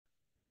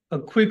a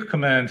quick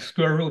command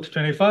square root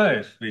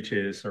 25, which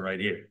is right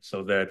here.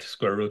 So that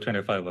square root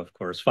 25, of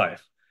course,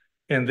 5.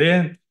 And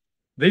then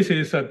this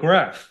is a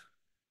graph.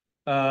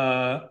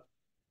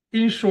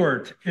 In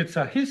short, it's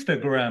a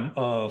histogram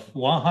of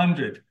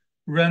 100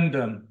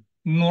 random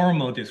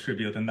normal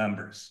distributed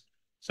numbers.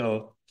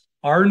 So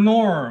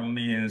rnorm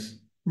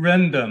means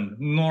random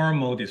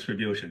normal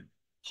distribution.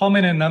 How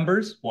many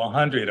numbers?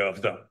 100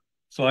 of them.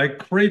 So I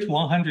create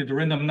 100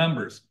 random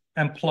numbers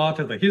and plot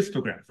the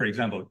histogram. For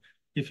example,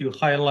 if you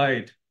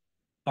highlight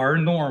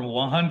rnorm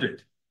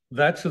 100,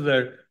 that's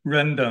the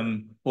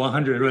random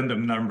 100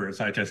 random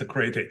numbers I just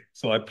created.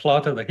 So I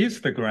plotted the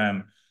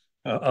histogram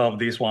of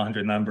these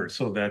 100 numbers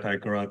so that I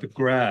got the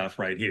graph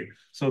right here.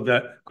 So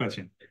that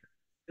question.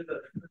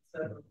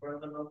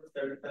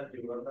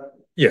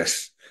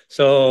 Yes.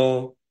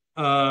 So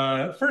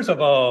first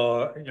of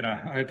all,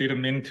 I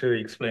didn't mean to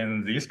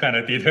explain this kind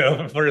of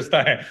detail first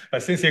time,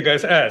 but since you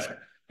guys asked,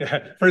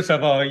 first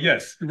of all,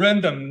 yes,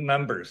 random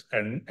numbers,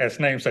 and as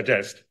name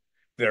suggests,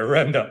 they're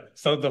random.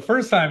 So the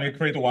first time you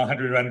create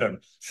 100 random,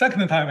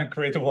 second time you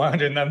create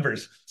 100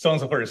 numbers, so on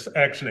and so forth.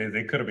 Actually,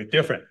 they could be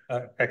different.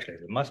 Actually,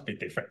 they must be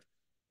different.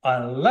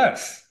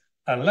 Unless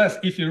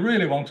if you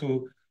really want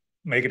to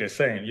make it the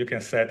same, you can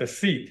set a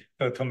seed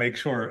to make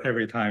sure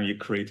every time you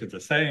create the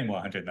same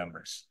 100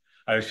 numbers.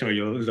 I'll show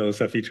you those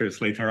features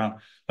later on.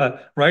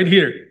 But right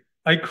here,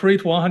 I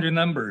create 100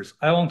 numbers.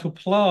 I want to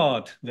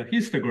plot the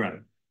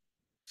histogram.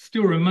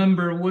 Still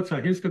remember what's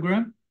a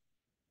histogram?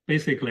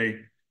 Basically,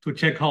 to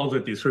check out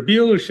the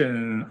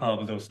distribution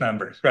of those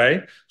numbers,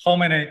 right? How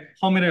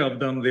many of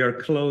them they are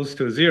close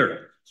to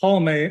zero? How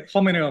many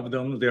of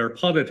them they are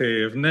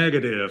positive,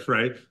 negative,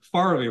 right?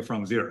 Far away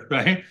from zero,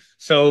 right?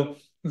 So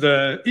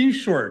in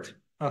short,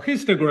 a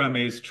histogram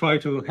is try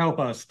to help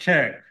us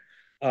check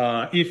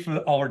if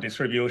our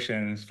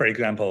distributions, for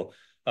example,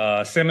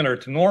 similar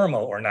to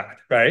normal or not,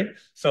 right?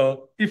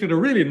 So if it's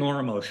really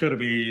normal, should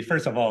be,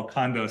 first of all,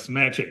 kind of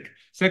symmetric.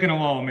 Second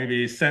of all,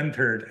 maybe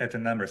centered at a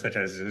number such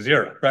as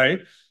zero, right?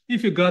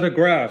 If you got a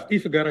graph,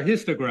 if you got a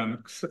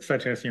histogram,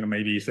 such as,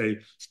 maybe say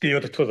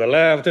skewed to the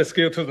left,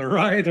 skewed to the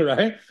right,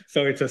 right?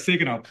 So it's a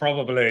signal,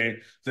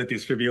 probably the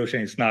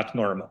distribution is not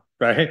normal,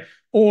 right?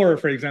 Or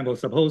for example,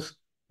 suppose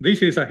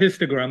this is a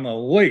histogram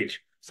of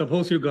wage.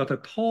 Suppose you got a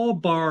tall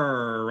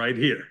bar right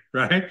here,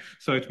 right?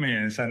 So it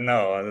means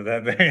no,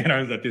 that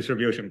the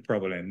distribution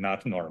probably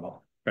not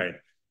normal, right?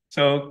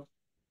 So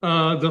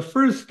the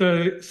first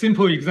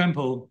simple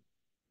example,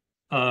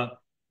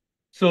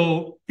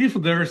 so if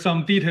there are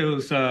some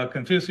details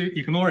confused,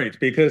 ignore it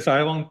because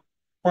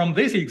from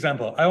this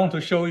example, I want to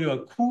show you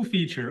a cool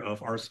feature of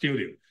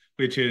RStudio,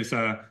 which is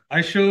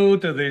I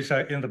showed this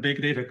in the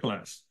big data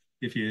class.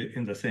 If you're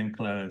in the same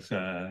class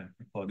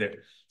for there.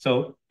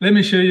 So let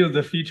me show you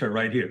the feature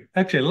right here.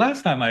 Actually,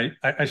 last time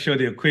I showed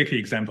you a quick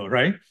example,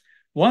 right?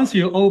 Once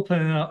you open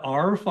an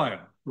R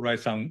file, write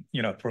some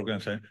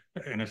programs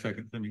in a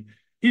second.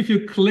 If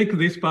you click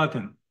this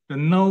button, the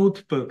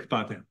notebook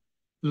button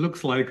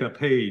looks like a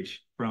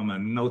page from a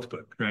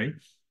notebook, right?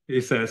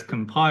 It says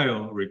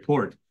compile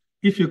report.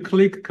 If you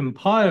click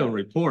compile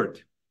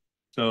report,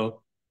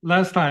 so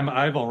last time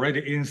I've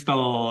already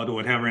installed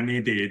whatever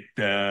needed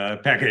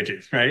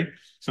packages, right?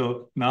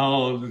 So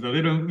now the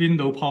little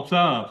window pops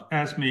up,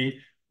 asks me,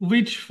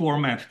 which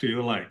format do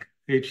you like?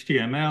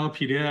 HTML,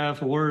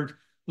 PDF, Word?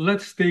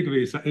 Let's stick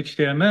with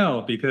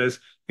HTML because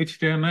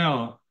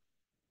HTML,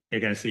 you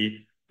can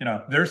see,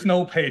 there's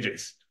no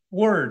pages.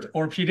 Word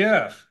or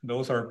PDF,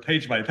 those are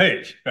page by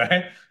page,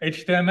 right?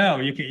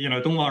 HTML, you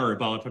can, don't worry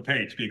about the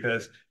page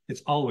because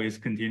it's always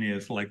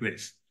continuous like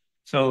this.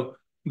 So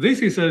this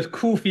is a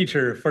cool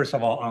feature, first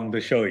of all, I want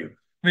to show you,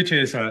 which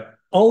is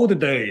old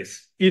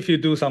days, if you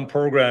do some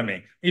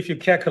programming, if you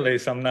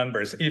calculate some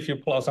numbers, if you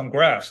plot some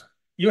graphs,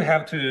 you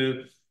have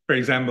to, for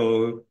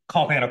example,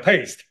 copy and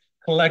paste,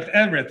 collect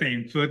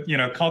everything, put,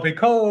 copy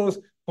codes,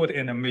 put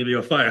in maybe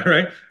a file,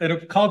 right?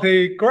 And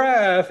copy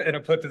graph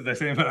and put the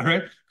same file,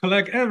 right?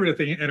 Collect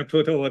everything and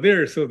put over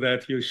there so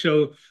that you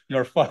show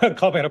your file,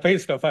 copy and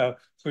paste the file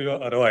to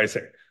your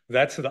advisor.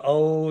 That's the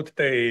old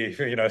day,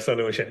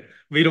 solution.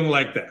 We don't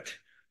like that.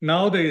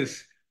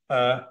 Nowadays,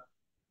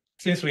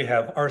 since we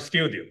have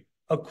RStudio,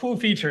 a cool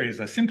feature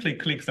is simply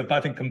click the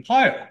button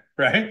compile,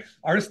 right?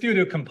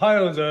 RStudio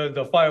compiles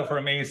the file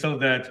for me so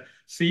that,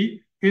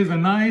 see, is a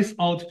nice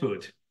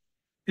output.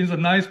 Is a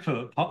nice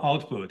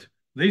output.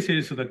 This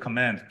is the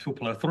command 2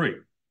 plus 3.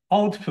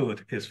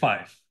 Output is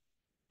 5.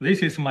 This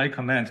is my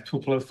command 2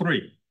 plus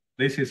 3.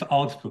 This is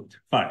output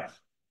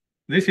 5.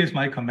 This is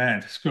my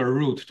command square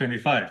root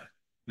 25.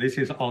 This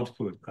is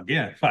output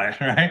again 5,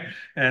 right?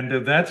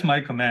 And that's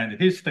my command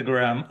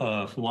histogram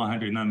of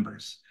 100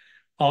 numbers.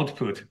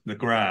 Output the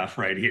graph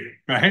right here,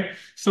 right?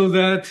 So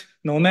that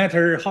no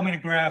matter how many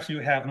graphs you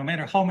have, no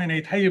matter how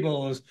many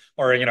tables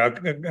or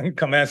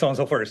commands, so on and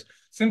so forth,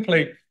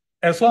 simply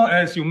as long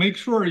as you make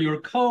sure your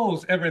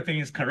codes, everything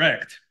is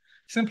correct,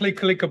 simply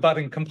click a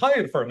button, compile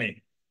it for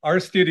me.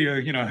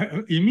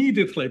 RStudio,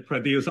 immediately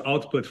produce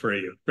output for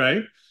you,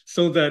 right?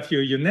 So that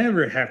you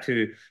never have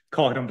to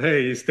cut and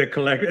paste, to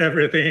collect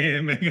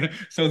everything,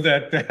 so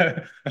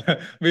that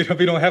we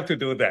don't have to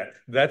do that.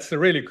 That's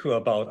really cool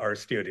about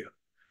RStudio.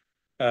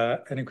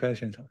 Any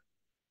questions?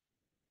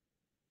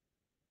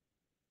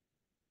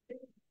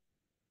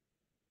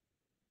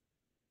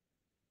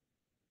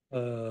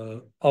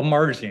 A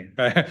margin,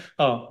 right?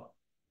 Oh,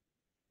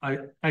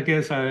 I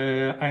guess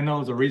I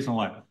know the reason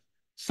why.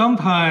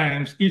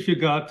 Sometimes if you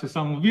got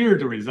some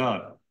weird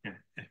result,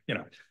 you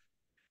know,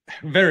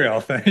 very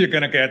often you're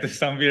gonna get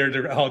some weird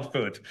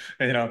output.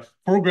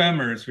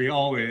 Programmers, we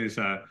always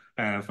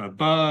have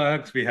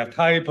bugs, we have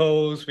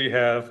typos, we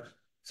have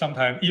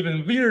sometimes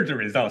even weird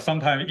results.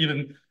 Sometimes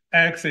even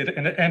exit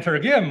and enter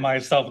again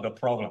might solve the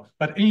problem.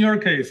 But in your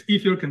case,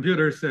 if your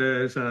computer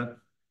says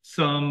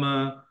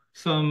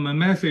some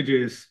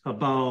messages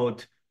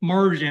about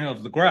margin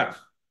of the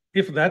graph,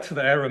 if that's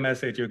the error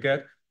message you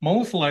get,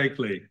 most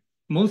likely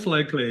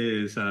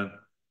is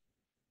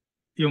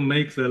you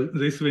make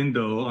this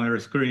window on your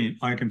screen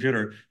on your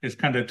computer is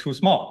kind of too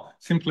small.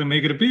 Simply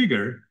make it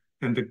bigger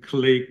and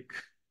click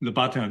the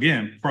button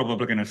again.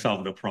 Probably going to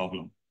solve the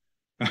problem.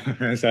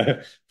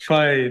 So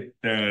try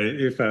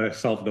if I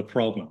solve the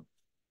problem.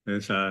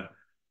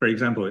 For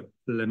example,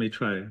 let me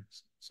try.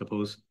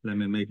 Suppose let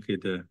me make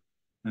it.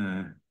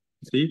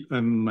 See,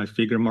 my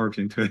figure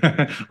margin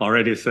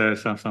already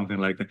says something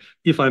like that.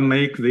 If I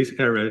make this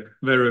area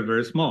very,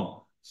 very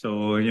small,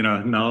 so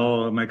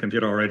now my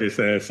computer already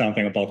says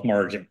something about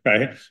margin,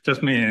 right?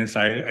 Just means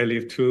I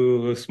leave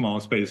too small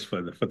space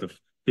for the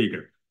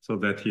figure, so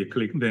that he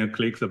click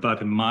the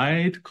button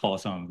might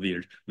cause some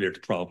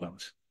weird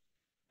problems.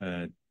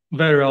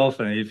 Very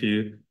often, if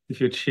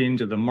you change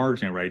the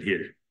margin right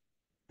here,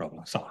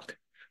 problem solved,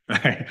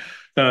 right?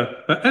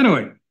 But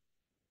anyway.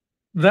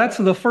 That's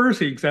the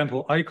first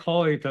example. I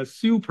call it a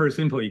super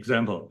simple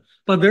example,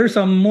 but there's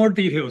some more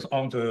details I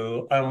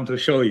want to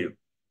show you.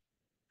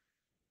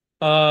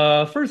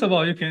 First of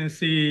all, you can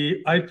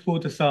see I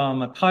put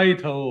some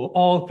title,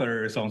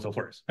 author, so on and so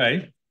forth,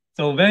 right?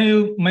 So when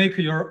you make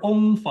your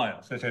own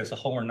file, such as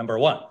homework number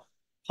 1,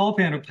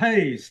 copy and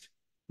paste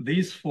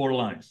these 4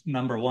 lines,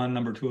 number 1,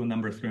 number 2,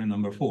 number 3, and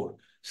number 4,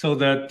 so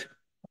that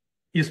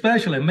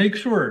especially make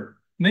sure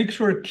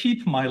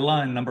keep my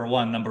line number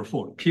 1, number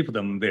 4, keep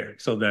them there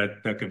so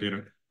that the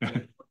computer.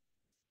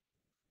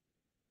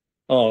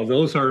 Oh,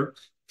 those are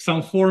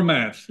some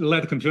formats.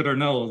 Let the computer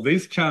know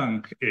this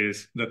chunk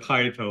is the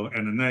title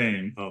and the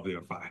name of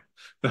your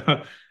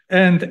file.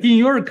 And in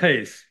your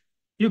case,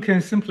 you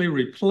can simply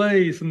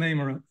replace the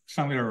name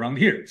somewhere around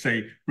here.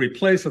 Say,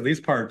 replace this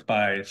part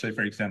by, say,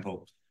 for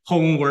example,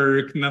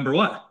 homework number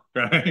 1,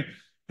 right?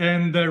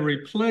 And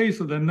replace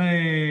the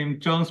name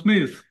John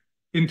Smith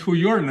into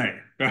your name,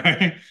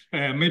 right?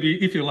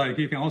 Maybe if you like,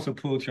 you can also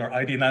put your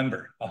ID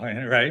number,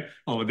 right,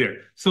 over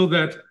there, so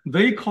that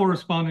they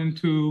correspond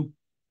to,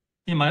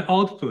 in my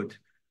output,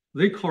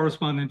 they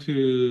correspond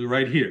to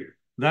right here.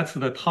 That's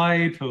the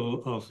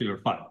title of your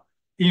file.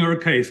 In your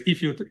case,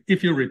 if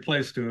you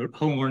replace the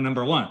homework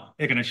number 1,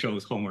 it's gonna show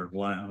homework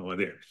 1 over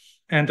there,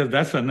 and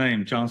that's the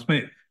name John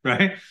Smith,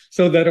 right?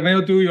 So that when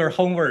you do your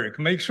homework,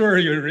 make sure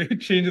you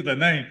change the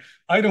name.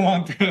 I don't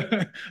want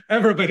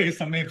everybody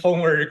submit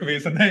homework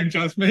with the name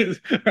John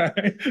Smith,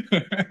 right?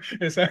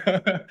 It's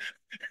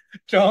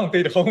John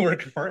did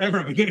homework for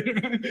everybody.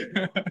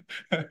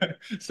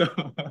 So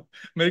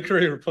make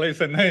sure you replace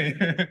the name.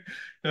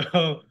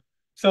 So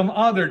some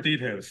other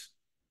details.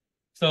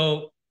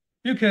 So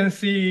you can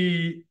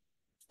see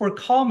for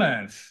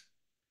comments,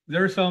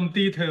 there are some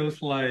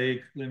details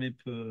like, let me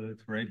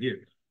put right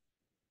here.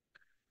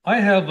 I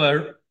have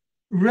a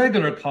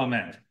regular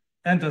comment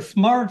and a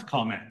smart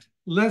comment.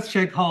 Let's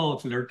check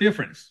out their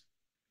difference.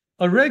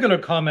 A regular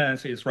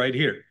comment is right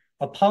here,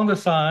 a pound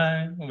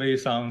sign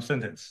with some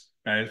sentence,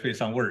 right, with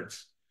some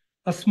words.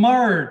 A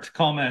smart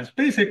comment is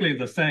basically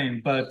the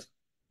same, but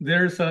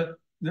there's the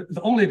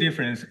only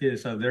difference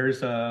is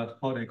there's a,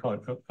 how do you call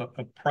it,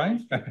 a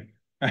prime,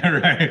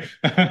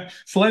 right?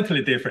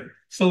 Slightly different.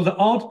 So the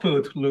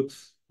output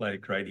looks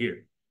like right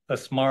here, a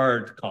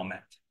smart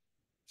comment.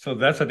 So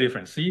that's a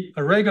difference. See,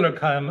 a regular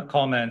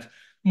comment,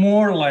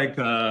 more like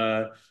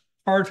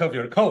part of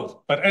your code.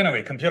 But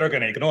anyway, computer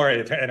gonna ignore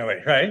it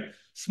anyway, right?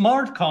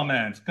 Smart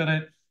comment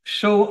gonna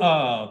show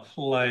up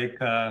like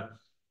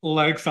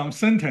some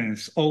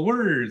sentence or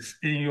words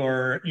in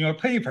your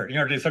paper, in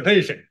your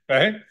dissertation,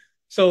 right?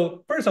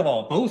 So first of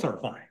all, both are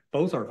fine.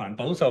 Both are fine.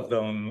 Both of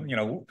them,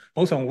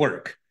 both of them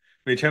work,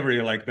 whichever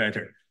you like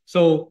better.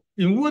 So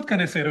in what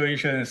kind of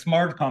situation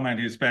smart comment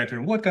is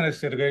better? What kind of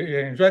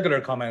situation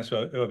regular comments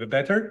will be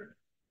better?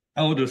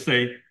 I would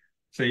say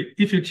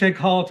if you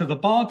check out the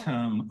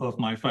bottom of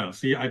my file,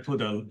 see I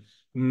put a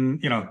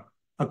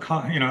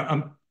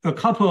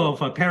couple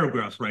of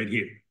paragraphs right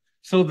here,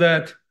 so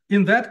that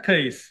in that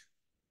case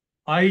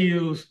I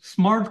use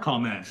smart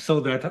comments so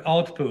that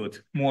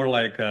output more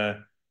like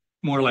a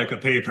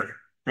paper,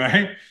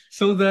 right?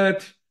 So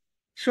that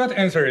short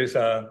answer is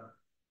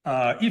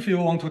if you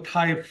want to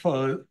type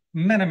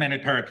many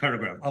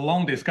paragraph, a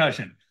long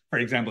discussion, For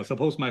example,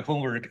 suppose my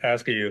homework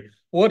asks you,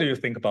 what do you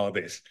think about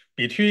this?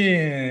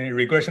 Between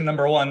regression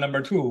number 1,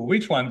 number 2,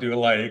 which one do you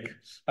like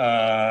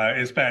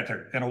is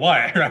better and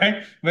why,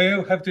 right?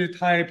 We'll have to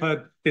type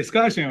a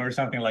discussion or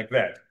something like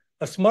that.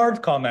 A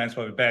smart comments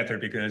will be better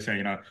because,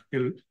 it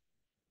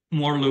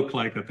more look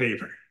like a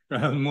paper,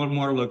 right?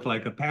 More look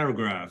like a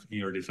paragraph in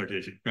your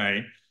dissertation,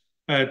 right?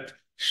 But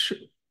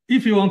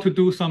if you want to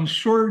do some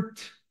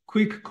short,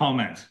 quick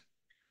comments,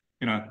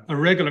 a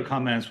regular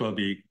comments will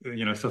be,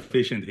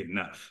 sufficient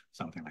enough,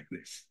 something like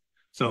this.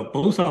 So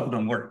both of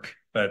them work.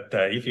 But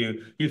if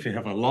you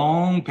have a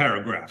long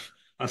paragraph,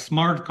 a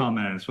smart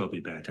comments will be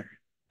better.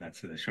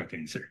 That's the short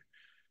answer.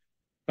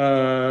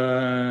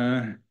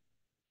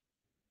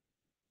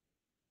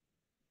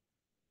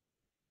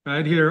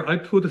 Right here, I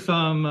put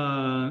some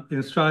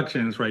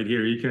instructions right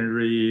here. You can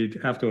read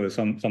afterwards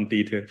some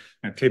detail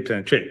tips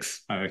and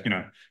tricks.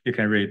 You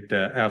can read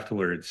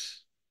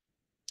afterwards.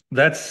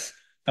 That's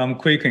some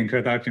quick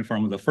introduction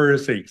from the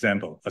first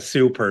example, a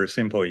super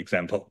simple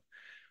example.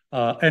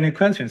 Any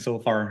questions so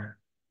far?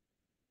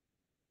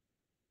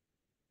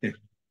 Yeah.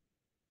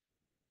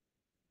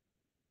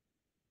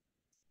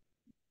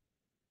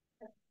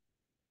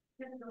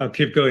 I'll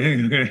keep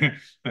going.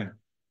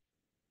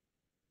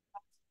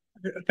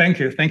 Thank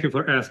you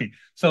for asking.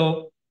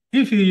 So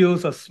if you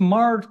use a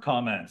smart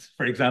comments,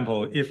 for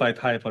example, if I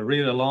type a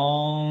really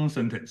long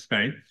sentence,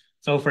 right?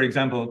 So for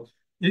example,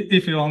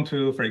 if you want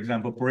to, for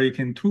example, break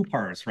in two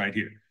parts right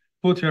here,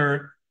 put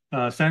your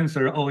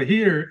sensor over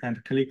here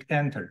and click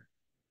enter.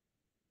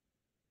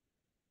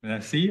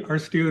 See, our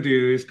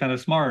studio is kind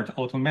of smart,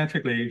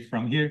 automatically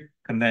from here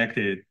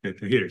connected to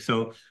here.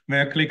 So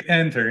when I click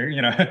enter,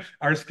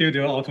 our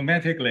studio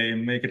automatically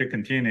make it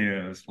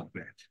continuous like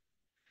that.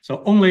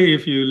 So only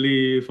if you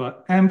leave an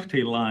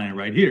empty line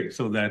right here,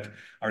 so that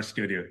our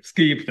studio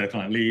skip that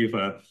line,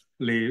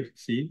 leave.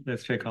 See,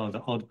 let's check out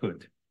the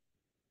output.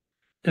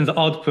 In the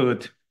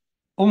output,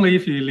 only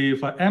if you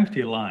leave an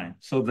empty line,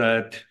 so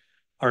that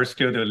our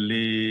studio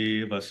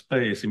leave a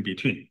space in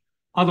between.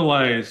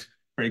 Otherwise,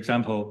 for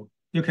example,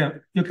 you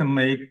can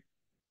make,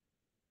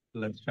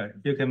 let's try,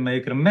 you can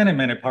make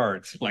many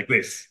parts like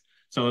this.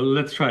 So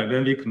let's try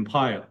when we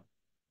compile.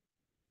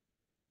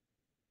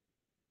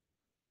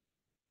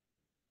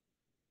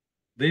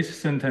 This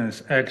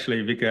sentence,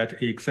 actually, we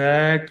get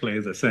exactly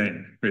the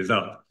same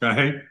result,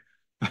 right?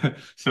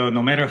 So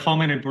no matter how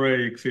many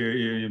breaks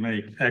you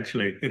make,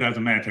 actually, it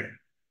doesn't matter.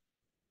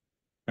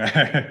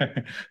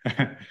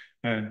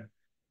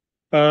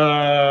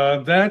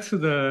 That's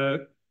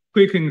the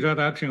quick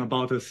introduction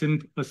about a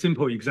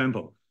simple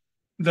example.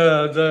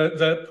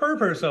 The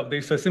purpose of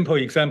this simple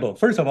example,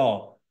 first of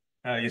all,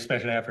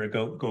 especially after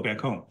go back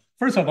home,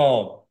 first of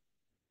all,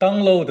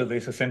 download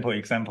this simple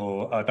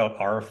example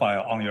 .r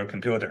file on your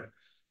computer.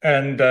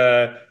 And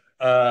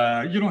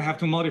you don't have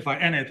to modify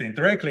anything.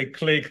 Directly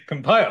click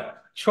compile.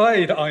 Try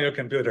it on your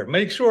computer.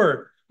 Make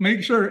sure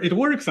it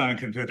works on your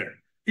computer.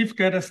 If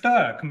get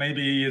stuck,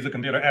 maybe the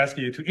computer asks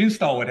you to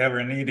install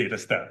whatever needed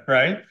stuff,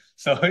 right?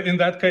 So in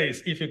that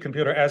case, if your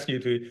computer asks you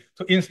to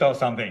install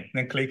something,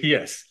 then click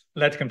yes.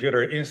 Let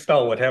computer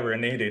install whatever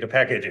needed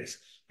packages,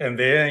 and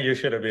then you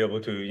should be able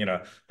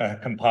to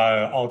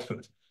compile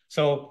output.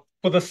 So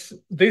for this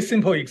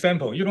simple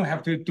example, you don't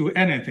have to do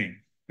anything.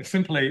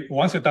 Simply,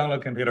 once you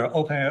download computer,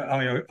 open it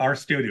on your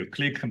RStudio,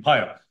 click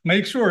compile.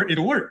 Make sure it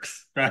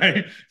works,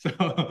 right?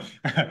 So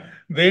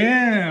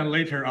then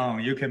later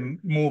on, you can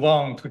move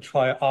on to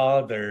try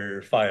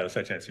other files,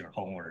 such as your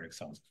homework,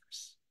 so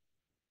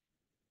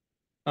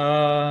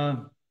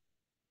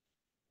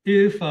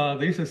if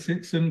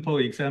this simple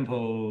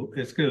example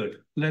is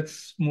good,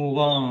 let's move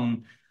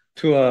on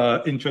to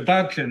an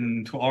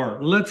introduction to R.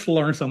 Let's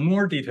learn some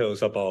more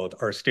details about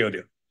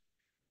RStudio.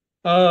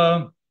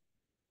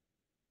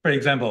 For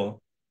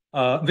example,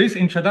 this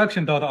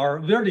introduction.r,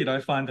 where did I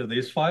find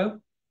this file?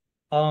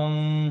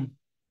 On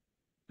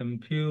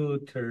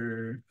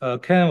computer,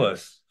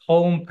 Canvas,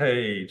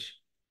 homepage,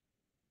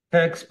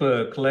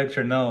 textbook,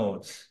 lecture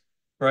notes.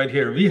 Right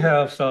here, we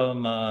have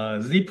some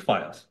zip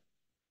files.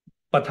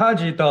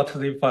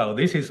 Bataji.zip file,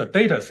 this is a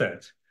data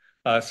set.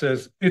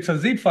 Says it's a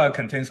zip file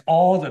contains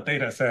all the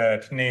data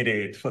set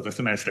needed for the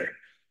semester.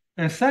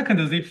 And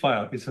second zip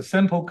file is a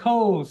sample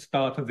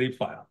codes.zip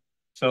file.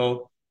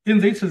 So in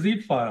this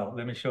zip file,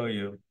 let me show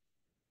you.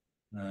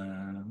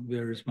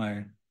 Where is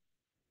my,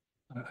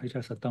 I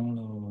just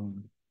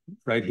download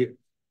right here.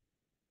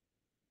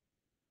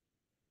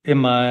 In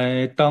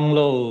my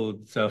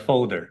downloads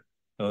folder,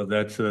 so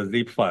that's a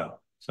zip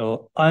file.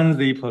 So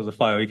unzip the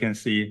file, you can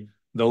see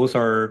those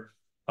are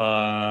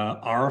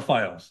R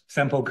files,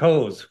 sample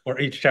codes for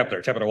each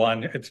chapter. Chapter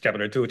 1, it's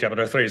chapter 2,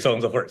 chapter 3, so on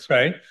and so forth,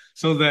 right?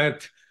 So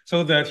that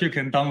you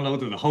can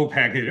download the whole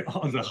package,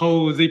 the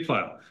whole zip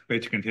file,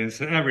 which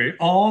contains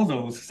all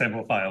those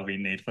sample files we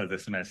need for the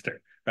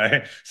semester,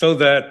 right? So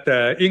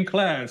that in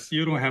class,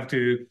 you don't have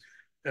to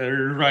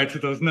write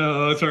those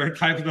notes or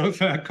type those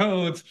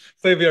codes,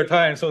 save your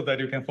time so that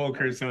you can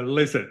focus and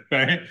listen,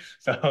 right?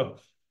 So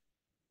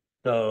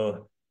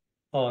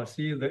Oh,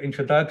 see the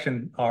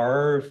introduction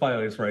R file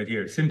is right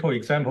here. Simple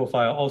example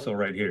file also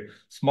right here.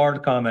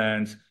 Smart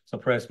comments,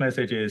 suppressed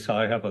messages.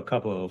 I have a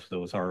couple of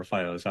those R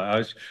files.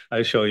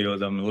 I show you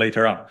them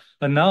later on.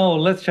 But now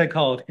let's check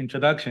out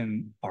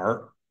introduction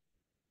R.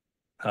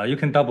 You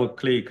can double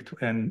click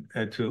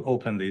to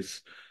open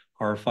this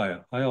R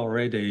file. I've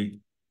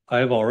already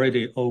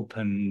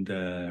opened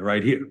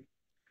right here.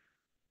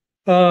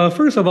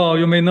 First of all,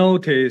 you may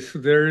notice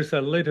there's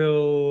a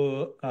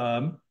little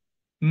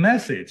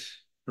message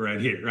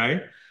right here,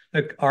 right?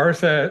 Like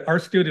our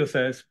studio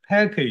says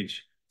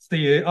package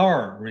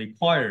CAR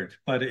required,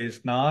 but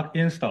it's not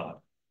installed.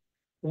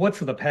 What's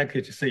the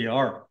package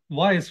CAR?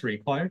 Why is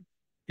required?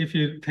 If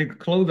you take a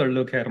closer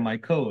look at my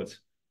codes,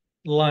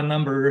 line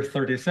number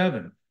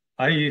 37,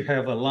 I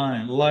have a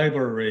line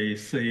library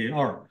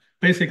CAR.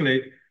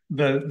 Basically,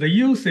 the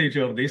usage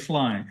of this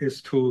line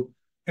is to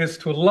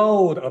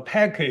load a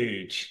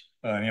package,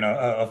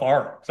 of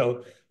R.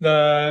 So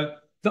the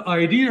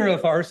idea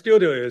of our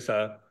studio is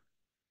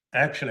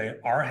actually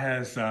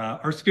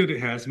our studio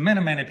has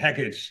many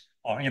packages.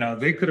 Or,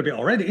 they could be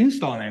already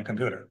installed on your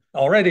computer,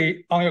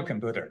 already on your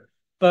computer,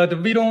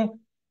 but we don't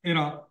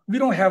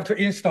have to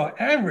install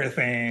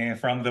everything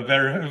from the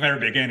very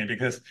beginning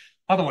because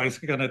otherwise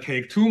it's gonna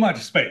take too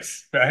much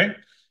space, right?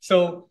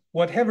 So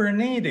whatever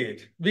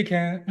needed, we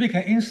can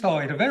install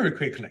it very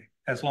quickly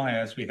as long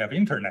as we have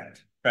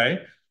internet,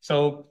 right?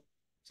 So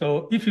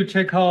if you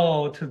check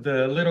out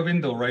the little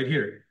window right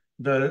here,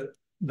 the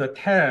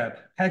tab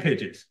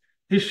packages,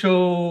 it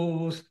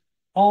shows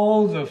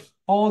all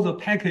the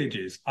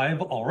packages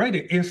I've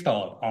already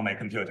installed on my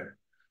computer.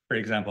 For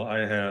example,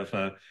 I have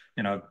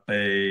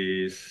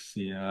base,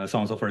 so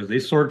on and so forth. They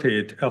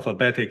sorted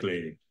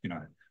alphabetically,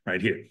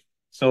 right here.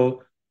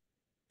 So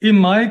in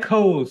my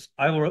codes,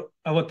 I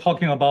was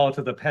talking about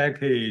the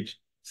package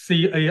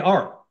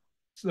CAR.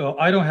 So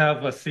I don't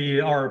have a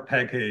CAR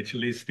package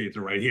listed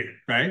right here,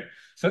 right?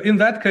 So in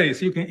that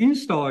case, you can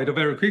install it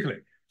very quickly.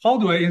 How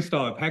do I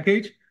install a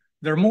package?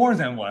 There are more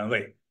than one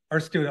way. Our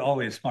studio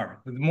always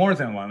smart. More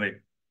than one way.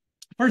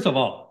 First of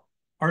all,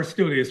 our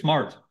studio is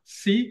smart.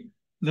 See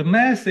the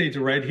message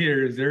right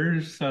here.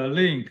 There's a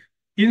link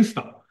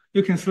install.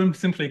 You can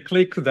simply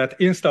click that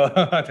install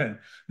button.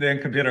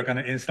 Then computer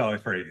gonna install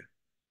it for you.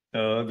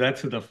 So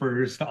that's the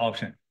first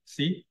option.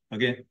 See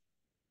again,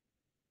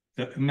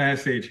 the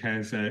message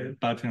has a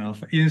button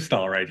of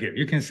install right here.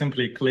 You can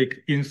simply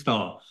click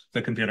install.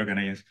 The computer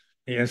gonna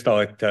install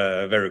it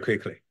very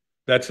quickly.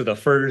 That's the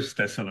first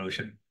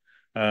solution.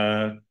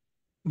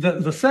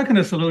 The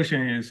second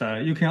solution is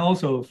you can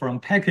also from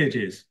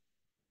packages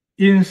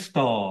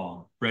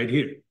install right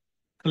here.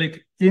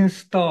 Click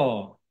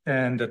install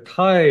and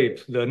type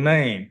the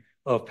name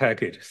of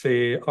package,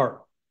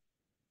 CAR,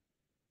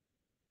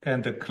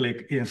 and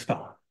click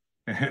install.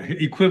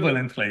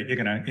 Equivalently, you're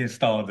gonna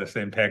install the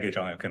same package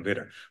on your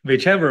computer,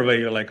 whichever way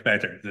you like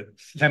better, the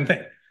same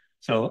thing.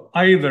 So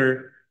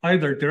either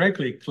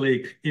directly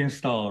click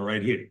install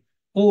right here,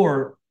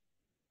 or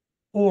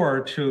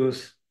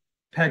choose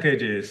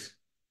packages,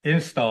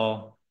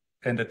 install,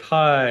 and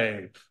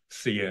type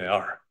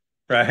CAR,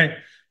 right?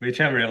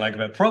 Whichever you like,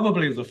 but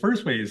probably the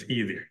first way is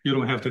easier. You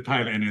don't have to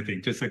type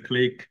anything, just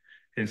click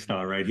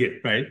install right here,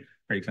 right?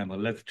 For example,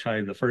 let's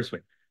try the first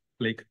way.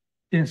 Click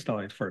install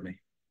it for me.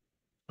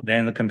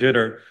 Then the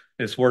computer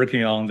is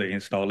working on the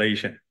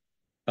installation.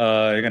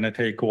 It's gonna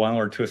take 1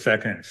 or 2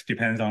 seconds,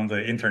 depends on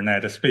the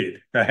internet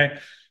speed, right?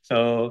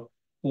 So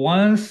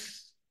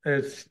once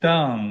it's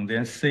done,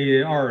 then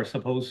CAR is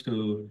supposed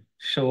to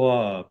show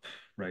up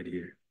right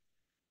here.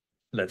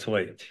 Let's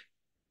wait.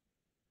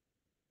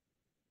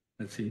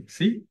 Let's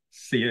see,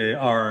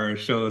 CAR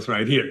shows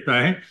right here,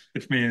 right?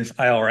 Which means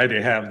I already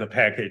have the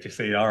package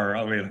CAR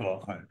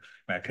available on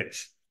my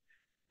case.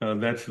 So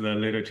that's the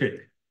little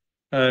trick.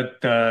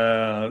 That's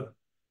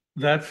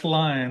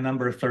line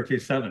number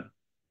 37.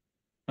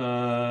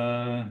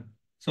 So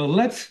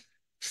let's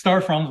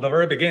start from the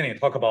very beginning,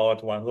 talk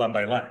about one line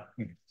by line.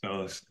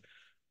 So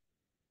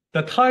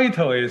the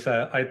title is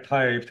I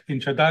typed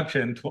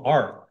introduction to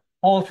R.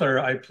 Author,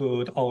 I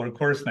put our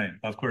course name.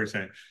 Of course,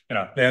 then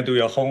do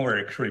your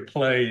homework,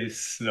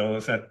 replace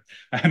those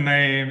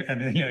name and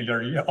then,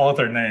 your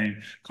author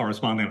name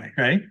correspondingly,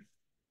 right?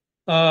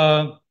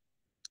 So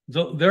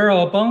there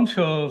are a bunch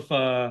of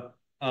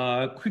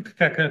quick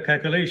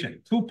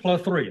calculation. 2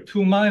 plus 3,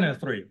 2 minus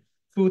 3,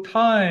 2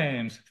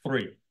 times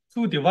 3,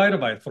 2 divided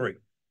by 3.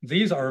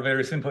 These are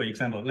very simple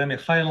examples. Let me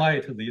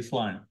highlight these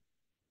lines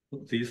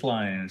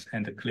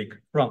and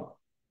click run.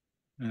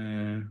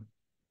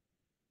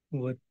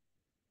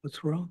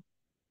 What's wrong?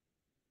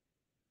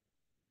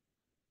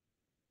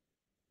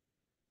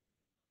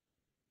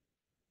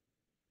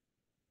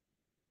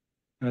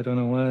 I don't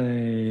know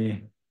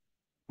why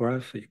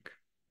graphic.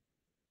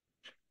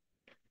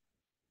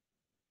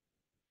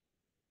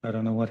 I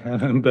don't know what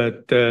happened,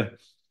 but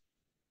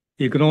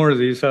ignore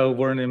these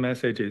warning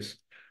messages.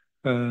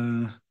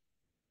 2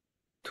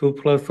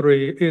 plus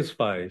 3 is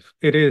 5.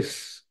 It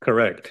is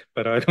correct,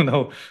 but I don't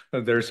know.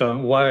 There's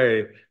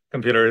why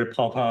computer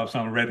pop up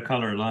some red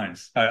color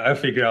lines. I'll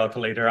figure out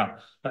later on.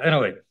 But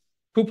anyway,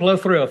 2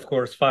 plus 3, of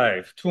course,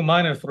 5. 2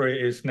 minus 3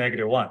 is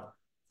 -1.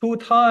 2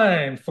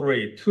 times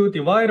 3, 2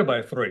 divided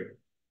by 3.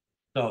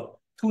 So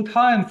 2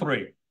 times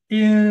 3.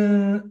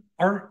 In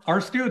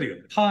our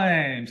studio,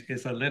 times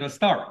is a little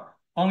star.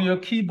 On your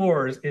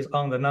keyboards is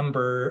on the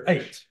number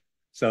 8.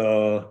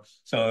 So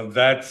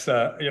that's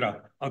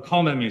a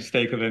common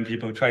mistake when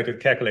people try to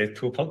calculate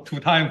two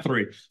times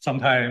 3.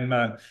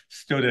 Sometimes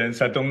students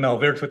don't know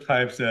where to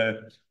type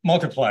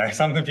multiply.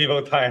 Some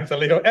people type a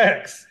little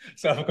x.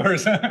 So of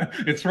course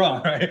it's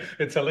wrong, right?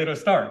 It's a little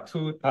star.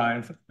 2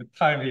 times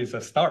time is a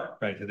star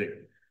right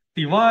there.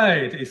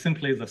 Divide is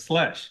simply the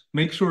slash.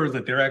 Make sure the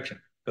direction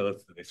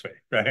goes this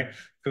way, right?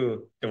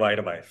 2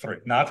 divided by 3,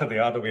 not the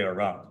other way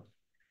around.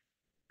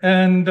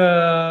 And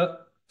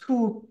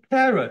 2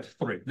 caret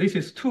 3. This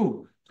is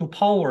 2 to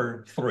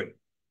power 3.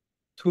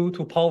 2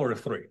 to power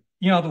 3.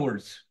 In other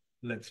words,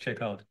 let's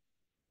check out.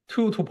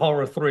 2 to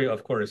power 3,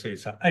 of course,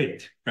 is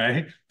 8,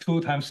 right?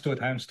 2 times 2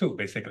 times 2,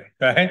 basically,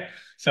 right?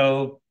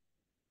 So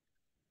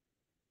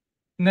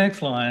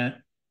next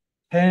line,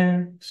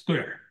 10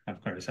 square.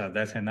 Of course,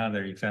 that's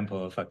another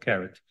example of a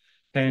caret.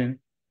 10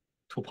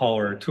 to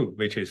power 2,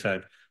 which is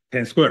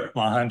 10 square,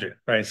 100,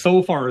 right?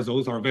 So far,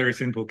 those are very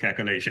simple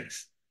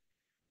calculations.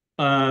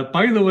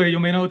 By the way, you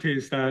may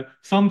notice that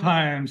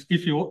sometimes,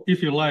 if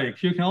you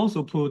like, you can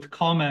also put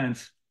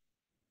comments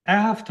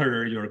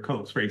after your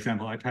codes. For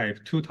example, I type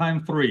 2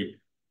 times 3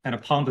 and a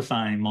pound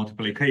sign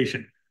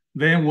multiplication.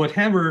 Then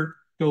whatever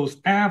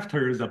goes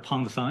after the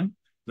pound sign,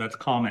 that's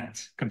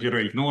comments. Computer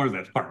ignores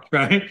that part,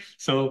 right?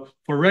 So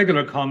for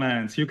regular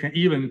comments, you can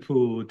even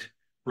put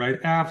right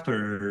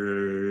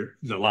after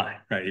the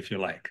line, right? If you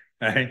like,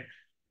 right?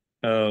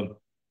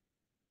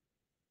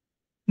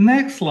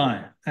 Next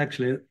line,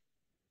 actually,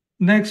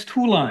 next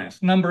 2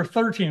 lines, number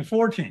 13,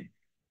 14.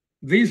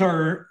 These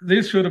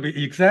should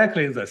be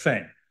exactly the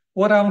same.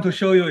 What I want to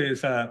show you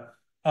is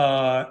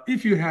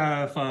if you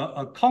have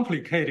a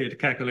complicated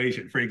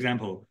calculation, for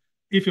example,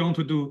 if you want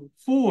to do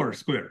 4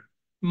 squared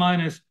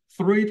minus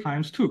 3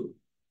 times 2,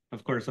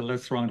 of course,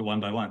 let's round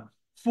one by one.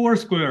 4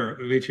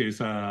 squared, which is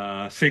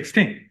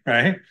 16,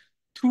 right?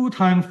 2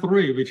 times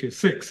 3, which is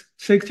 6.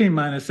 16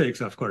 minus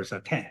 6, of course,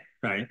 10,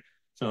 right?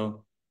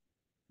 So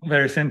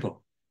very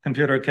simple.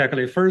 Computer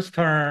calculate first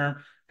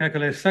term,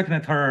 calculate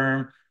second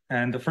term,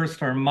 and the first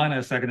term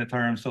minus second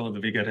term, so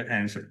that we get an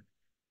answer.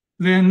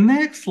 The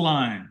next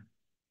line,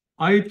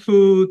 I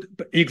put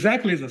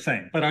exactly the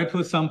same, but I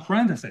put some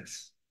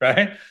parentheses,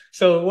 right?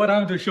 So what I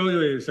want to show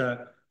you is,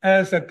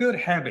 as a good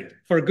habit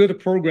for a good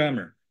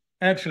programmer,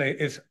 actually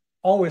it's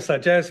always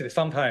suggested,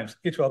 sometimes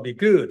it will be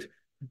good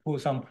to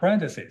put some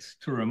parentheses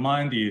to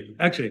remind you,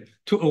 actually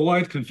to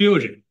avoid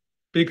confusion,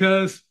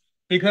 because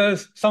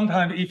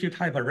sometimes if you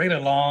type a really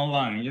long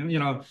line,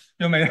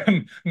 you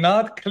may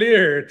not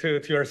clear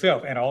to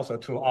yourself and also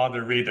to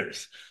other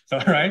readers. So,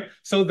 right?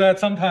 So that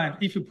sometimes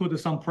if you put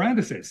some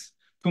parentheses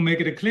to make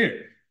it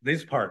clear,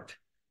 this part,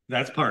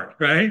 that part,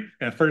 right?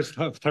 And first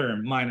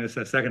term minus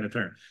the second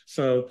term.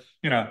 So,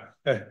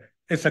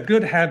 it's a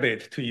good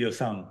habit to use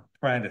some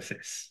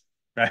parentheses,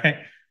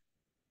 right?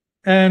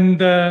 And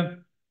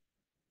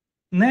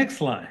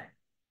next line,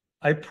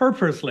 I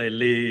purposely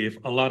leave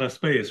a lot of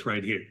space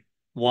right here.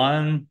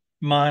 1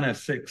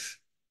 minus 6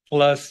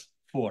 plus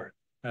 4.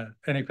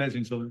 Any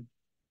questions over?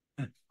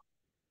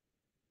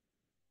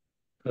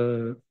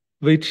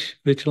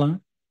 Which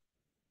line?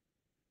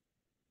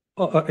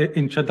 Oh,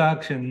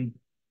 introduction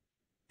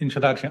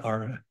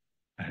R.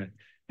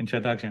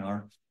 Introduction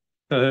R.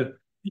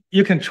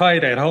 You can try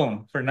it at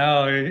home. For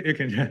now, you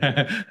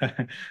can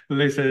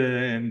listen,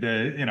 and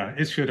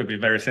it should be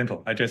very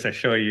simple. I just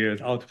show you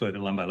the output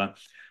line by line.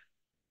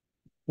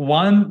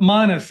 1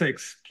 minus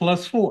 6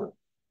 plus 4.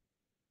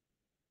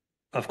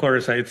 Of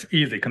course, it's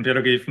easy.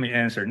 Computer gives me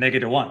answer,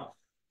 -1.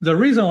 The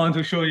reason I want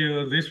to show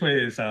you this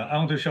way is I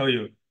want to show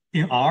you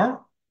in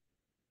R,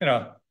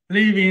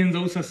 leaving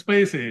those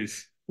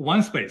spaces,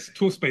 1 space,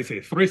 2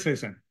 spaces, 3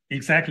 spaces,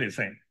 exactly the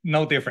same,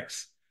 no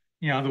difference.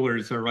 In other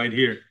words, right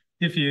here,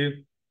 if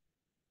you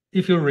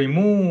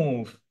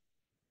remove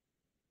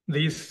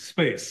this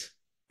space,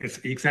 it's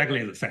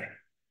exactly the same.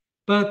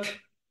 But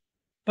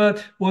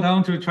what I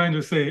want to try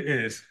to say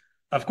is,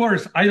 of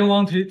course, I don't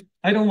want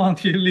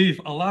to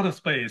leave a lot of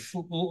space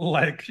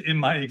like in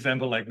my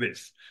example like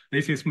this.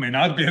 This may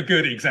not be a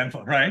good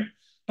example, right?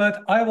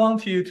 But I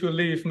want you to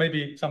leave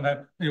maybe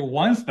sometimes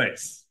 1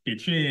 space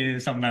between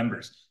some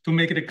numbers to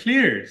make it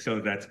clear, so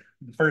that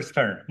the first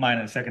term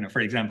minus second,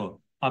 for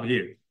example, up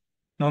here,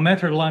 no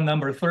matter line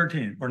number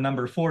 13 or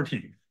number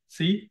 14,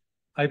 see,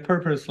 I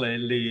purposely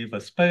leave a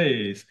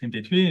space in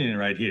between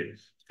right here.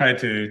 Try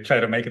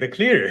to make it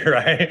clear,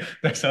 right?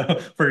 So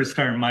first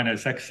term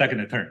minus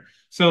second term.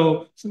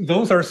 So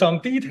those are some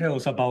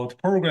details about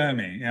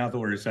programming. In other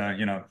words,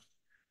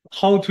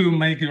 how to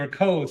make your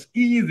codes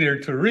easier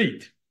to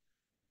read.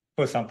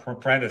 Put some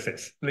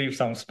parentheses, leave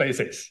some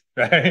spaces,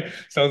 right?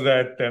 So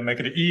that make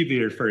it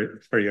easier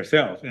for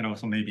yourself and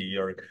also maybe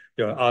your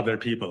other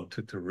people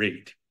to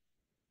read.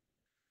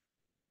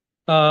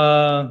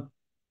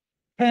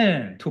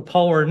 10 to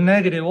power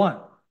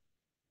 -1.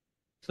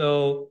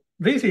 So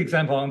this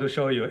example I want to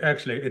show you,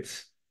 actually,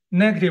 it's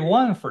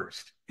 -1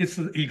 first. It's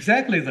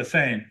exactly the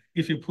same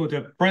if you put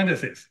a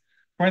parenthesis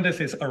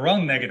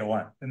around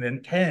 -1, and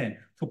then 10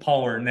 to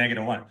power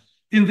 -1.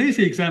 In this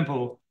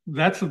example,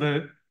 that's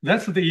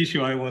the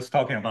issue I was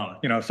talking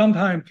about.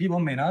 Sometimes people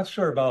may not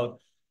sure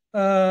about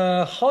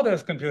how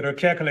does computer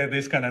calculate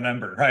this kind of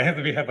number, right?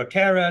 We have a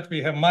caret,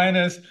 we have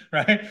minus,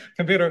 right?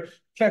 Computer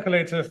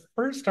calculates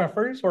first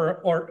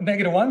or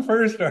 -1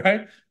 first,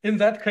 right? In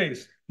that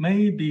case,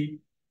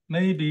 maybe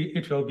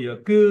it will be a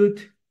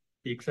good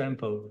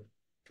example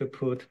to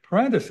put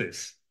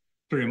parentheses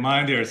to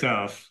remind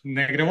yourself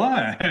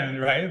 -1,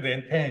 right?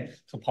 Then 10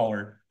 to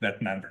power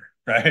that number,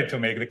 right? To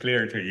make it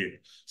clear to you.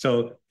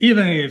 So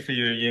even if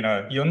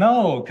you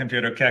know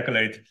computer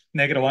calculate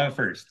 -1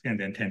 first and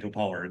then 10 to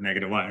power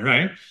 -1,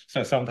 right?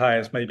 So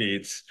sometimes maybe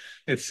it's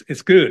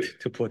good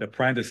to put a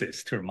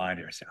parenthesis to remind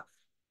yourself,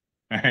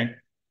 right?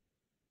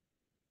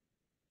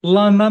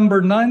 Line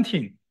number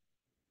 19,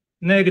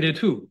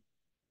 -2,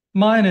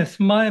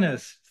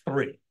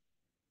 -3.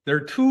 There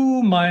are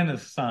two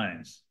minus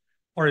signs,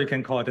 or you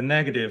can call it a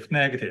negative.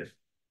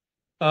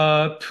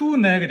 Two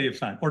negative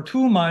signs or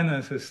two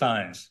minus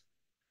signs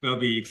will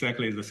be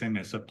exactly the same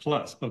as a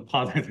plus, a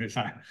positive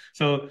sign.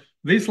 So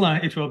this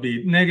line, it will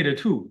be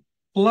 -2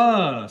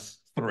 plus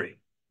 3.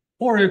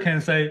 Or you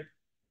can say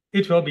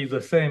it will be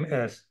the same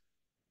as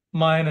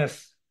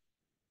minus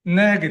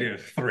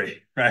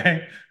 -3,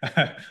 right?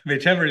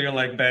 Whichever you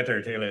like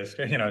better to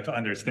illustrate, to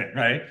understand,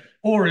 right?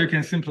 Or you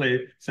can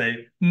simply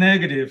say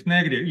negative.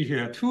 If you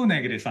have two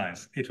negative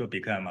signs, it will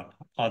become a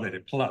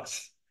positive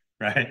plus,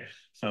 right?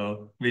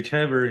 So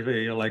whichever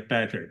you like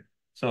better.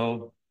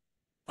 So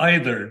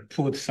either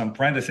put some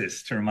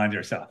parentheses to remind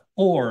yourself,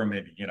 or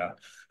maybe,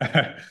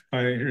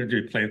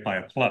 replace by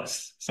a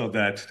plus so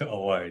that to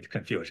avoid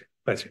confusion.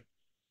 Question.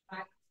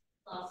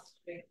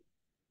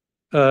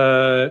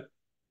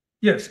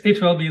 Yes,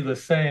 it will be the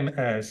same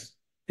as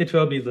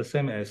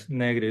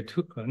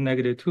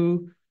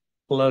 -2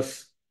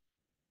 plus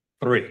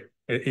 3.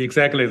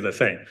 Exactly the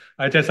same.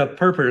 I just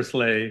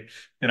purposely,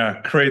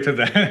 created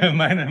the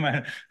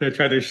minus to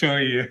try to show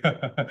you,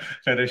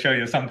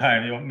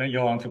 sometime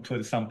you want to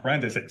put some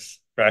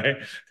parentheses,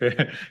 right,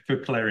 to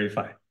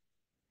clarify.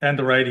 And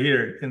right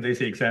here in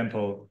this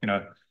example,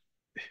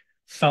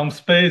 some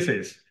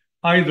spaces,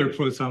 either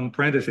put some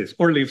parentheses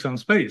or leave some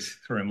space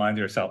to remind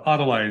yourself.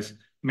 Otherwise,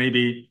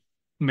 maybe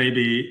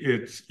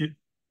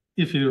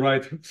if you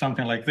write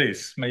something like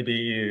this, maybe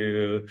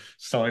you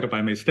saw it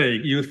by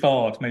mistake. You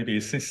thought maybe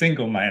it's a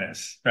single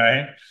minus,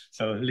 right?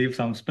 So leave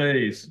some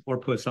space or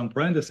put some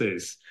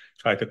parentheses.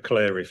 Try to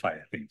clarify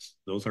things.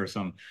 Those are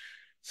some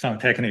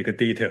technical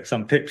details,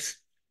 some tips.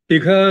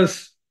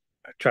 Because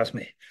trust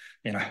me,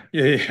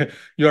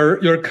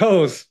 your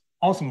codes,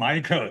 also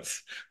my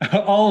codes,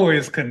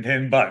 always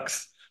contain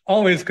bugs,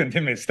 always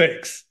contain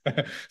mistakes.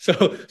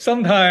 So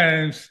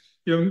sometimes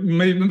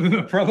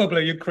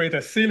probably you create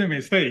a silly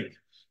mistake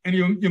and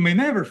you may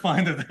never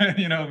find it,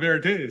 where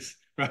it is,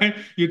 right?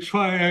 You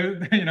try,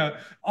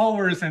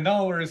 hours and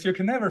hours, you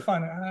can never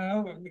find it.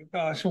 Oh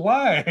gosh,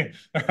 why?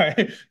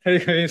 Right?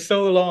 It's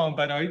so long,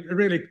 but I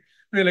really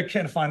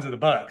can't find the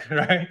bug,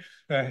 right?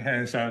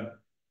 And so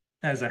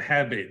as a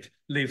habit,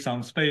 leave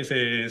some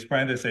spaces,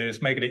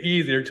 parentheses, make it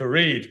easier to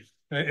read.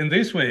 In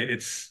this way,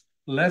 it's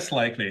less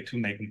likely to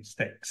make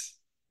mistakes,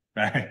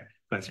 right?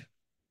 Question.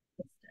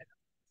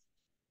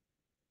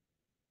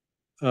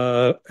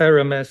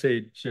 Error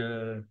message.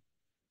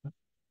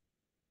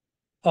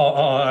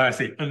 I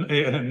see.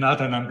 Not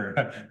a number.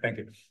 Thank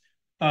you.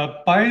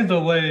 By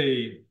the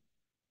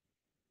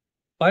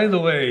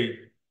way,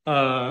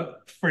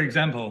 for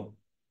example,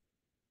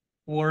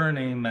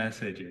 warning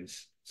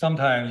messages.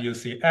 Sometimes you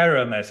see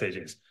error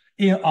messages.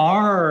 In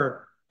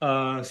R,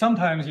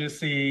 sometimes you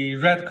see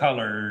red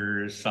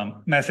color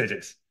some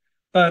messages,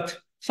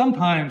 but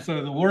sometimes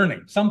the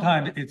warning,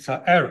 sometimes it's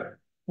an error.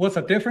 What's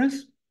the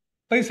difference?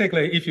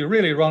 Basically, if you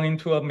really run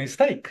into a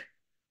mistake,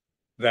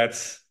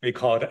 that's we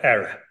call it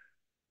error.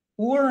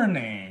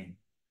 Warning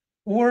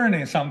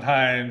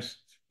sometimes,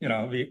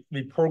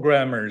 we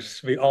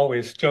programmers, we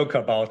always joke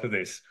about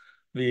this.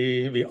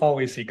 We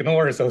always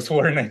ignore those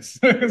warnings.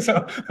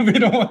 So we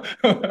don't.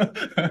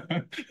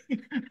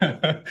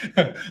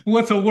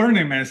 What's a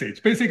warning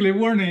message? Basically,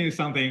 warning is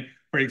something,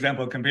 for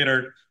example,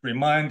 computer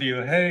remind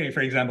you, hey,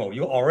 for example,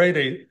 you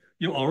already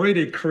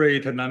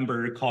create a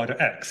number called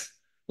X.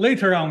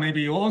 Later on,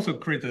 maybe you also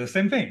create the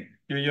same thing.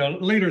 Your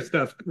later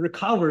stuff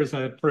recovers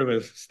the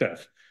previous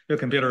stuff. Your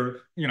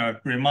computer,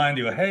 remind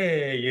you,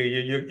 hey,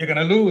 you're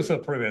gonna lose the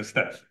previous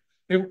stuff.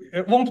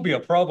 It won't be a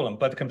problem,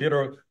 but the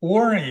computer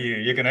warn you,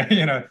 you're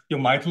gonna, you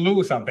might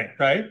lose something,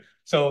 right?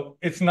 So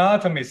it's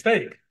not a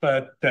mistake,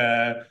 but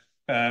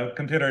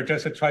computer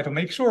just try to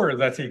make sure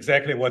that's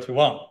exactly what you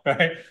want,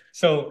 right?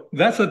 So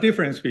that's the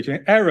difference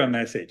between error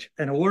message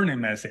and warning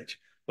message.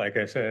 Like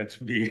I said,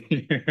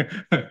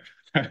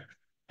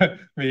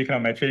 we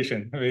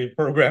econometrician, we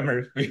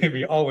programmers,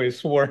 we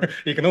always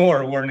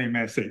ignore warning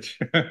message.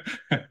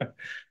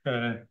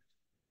 uh,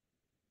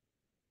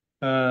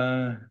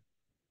 uh,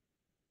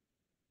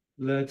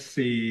 let's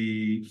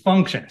see,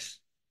 functions.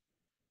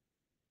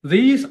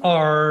 These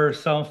are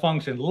some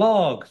function,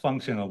 log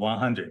function of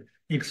 100,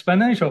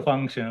 exponential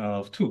function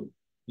of 2.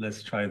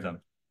 Let's try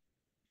them.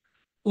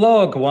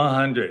 Log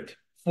 100,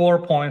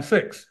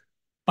 4.6.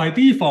 By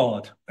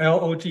default,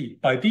 log,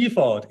 by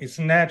default, it's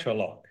natural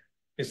log.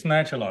 It's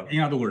natural log. In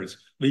other words,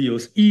 we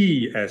use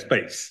e as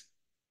base,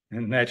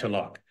 and natural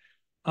log.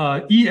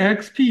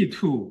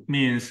 exp2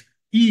 means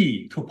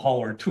e to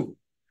power 2.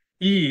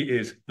 E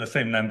is the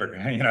same number,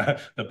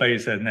 the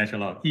base is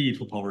natural log, e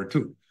to power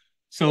 2.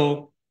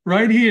 So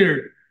right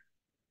here,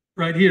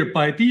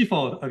 by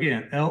default,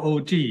 again,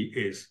 log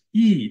is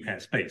e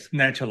as base,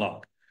 natural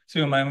log. So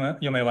you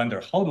may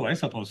wonder, how do I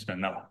supposed to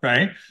know,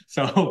 right?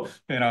 So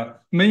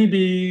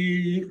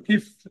maybe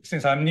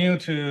since I'm new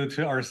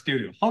to our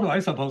studio, how do I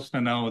supposed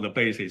to know the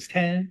base is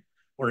 10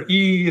 or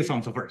e is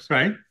on the first,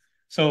 right?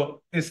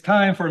 So it's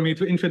time for me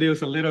to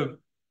introduce a little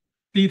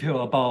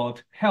detail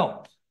about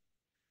help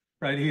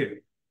right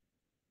here.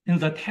 In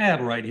the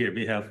tab right here,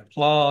 we have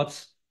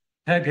plots,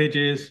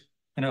 packages,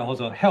 and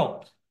also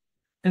help.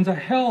 In the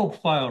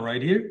help file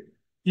right here,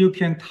 you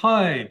can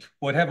type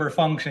whatever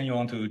function you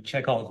want to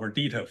check out for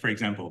detail. For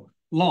example,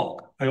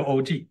 log,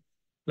 L-O-G.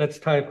 Let's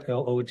type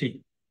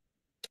L-O-G.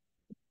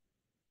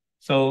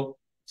 So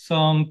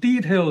some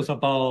details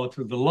about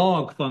the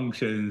log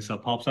functions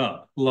pops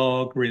up,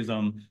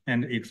 logarithm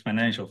and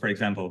exponential. For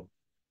example,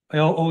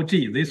 log,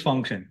 this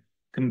function,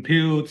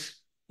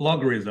 computes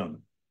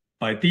logarithm.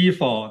 By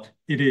default,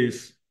 it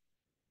is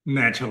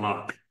natural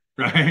log,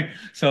 right?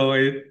 So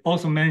it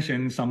also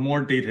mentions some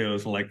more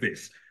details like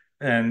this.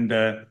 And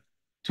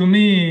to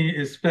me,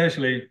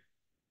 especially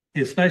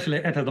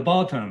at the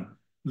bottom,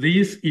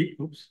 these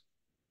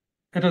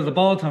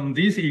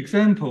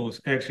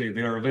examples, actually,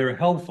 they are very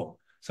helpful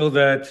so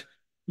that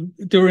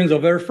during the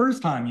very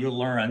first time you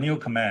learn a new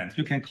command,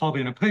 you can copy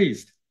and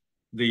paste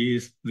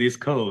these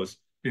codes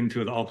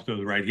into the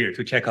output right here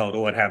to check out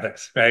what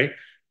happens, right?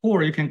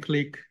 Or you can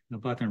click the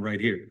button right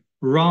here,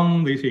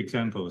 run these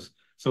examples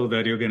so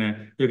that you're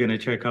gonna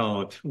check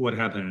out what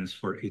happens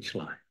for each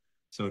line.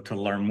 So to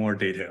learn more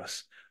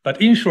details. But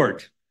in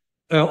short,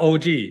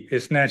 log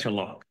is natural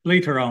log.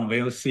 Later on,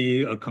 we'll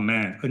see a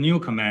new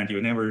command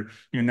you never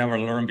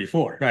learned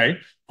before, right?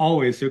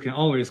 You can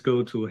always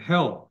go to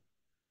help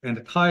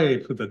and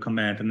type the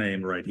command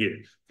name right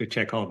here to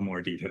check out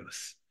more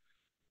details.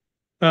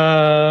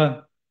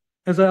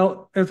 As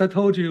I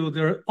told you,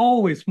 there are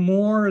always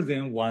more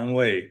than one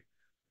way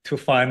to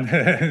find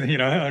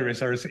a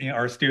resource in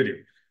our studio.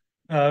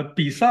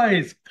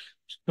 Besides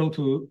go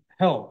to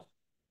help,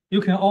 you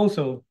can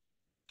also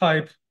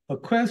type a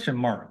question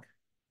mark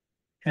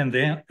and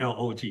then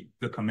log,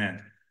 the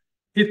command.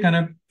 It's kind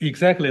of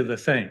exactly the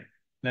same.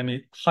 Let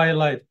me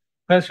highlight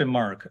question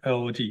mark,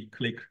 log,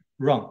 click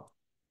run.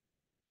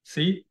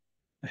 See,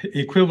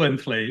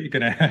 equivalently,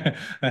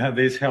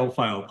 this help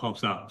file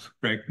pops up,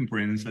 right?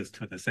 Brings us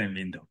to the same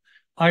window.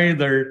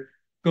 Either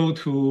go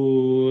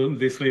to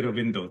this little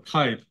window,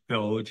 type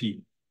log,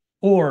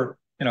 or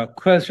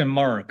question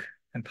mark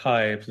and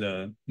type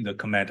the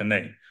command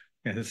name.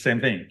 And the same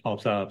thing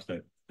pops up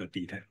the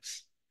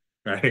details,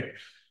 right?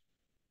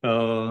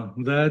 So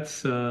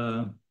that's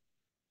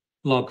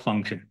log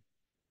function.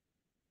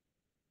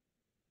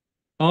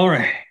 All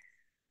right.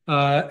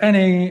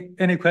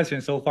 Any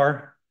questions so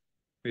far?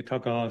 We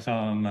talk about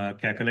some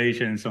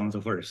calculations on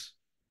the first.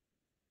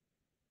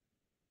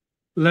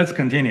 Let's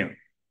continue.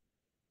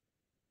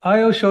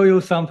 I'll show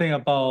you something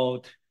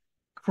about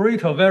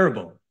create a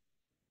variable.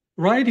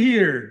 Right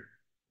here,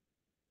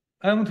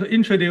 I want to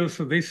introduce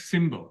this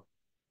symbol.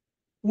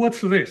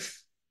 What's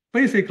this?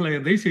 Basically,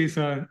 this is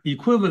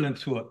equivalent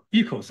to an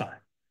equal sign.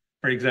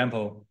 For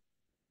example,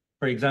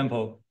 let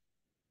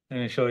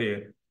me show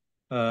you.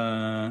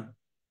 For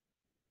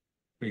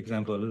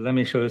example, let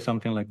me show you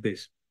something like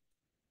this.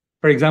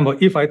 For example,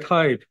 if I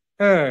type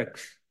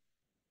x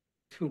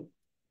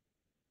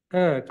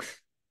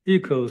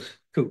equals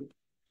 2,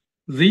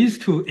 these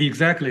two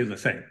exactly the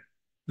same.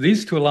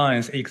 These two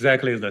lines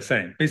exactly the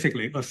same.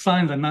 Basically,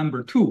 assign the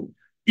number 2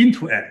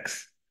 into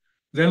x.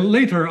 Then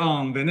later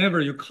on, whenever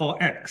you call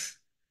x,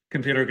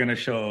 computer gonna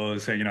show,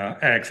 say,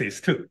 x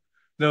is 2.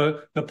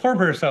 The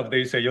purpose of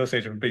this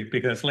usage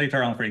because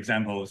later on, for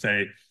example,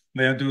 say,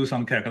 they'll do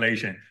some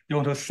calculation. You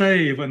want to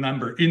save a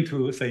number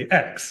into, say,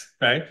 x,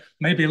 right?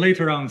 Maybe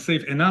later on,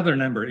 save another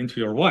number into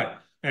your y,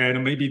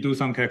 and maybe do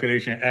some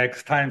calculation,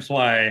 x times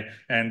y,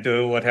 and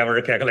do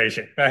whatever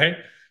calculation, right?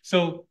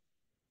 So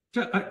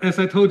as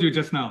I told you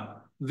just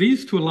now,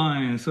 these two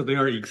lines, so they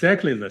are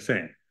exactly the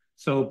same.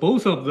 So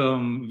both of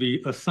them,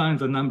 we assign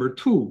the number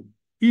 2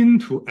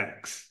 into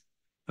x.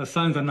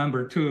 Assign the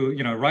number 2,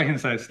 right-hand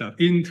side stuff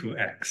into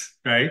x,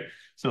 right?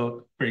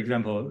 So for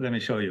example, let me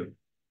show you.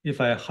 If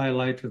I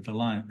highlight the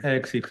line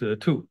x equals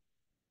 2,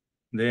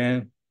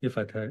 then if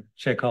I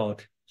check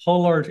out how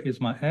large is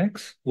my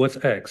x,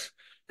 what's x?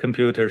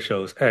 computer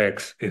shows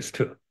x is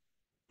 2,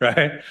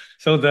 right?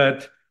 So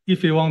that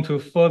if you want to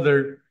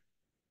further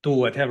do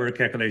whatever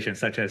calculation,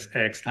 such as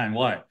x times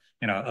y,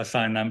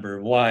 assign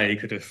number y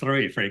equal to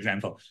 3, for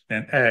example,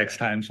 then x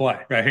times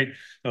y, right?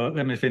 So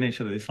let me finish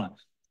this one.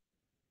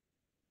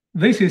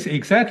 This is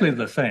exactly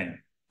the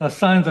same.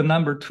 Assign the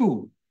number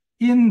 2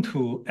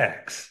 into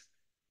x.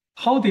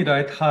 How did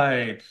I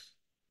type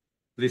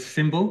this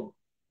symbol,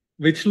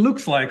 which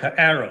looks like an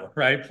arrow,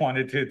 right,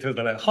 pointed to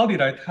the left? How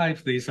did I type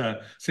this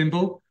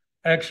symbol?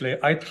 Actually,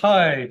 I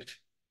typed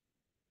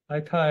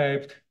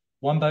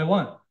one by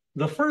one.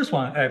 The first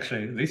one,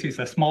 actually, this is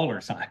a smaller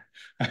sign.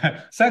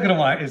 Second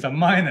one is a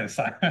minus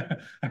sign.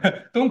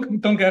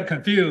 Don't get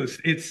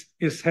confused. It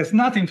has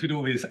nothing to do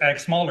with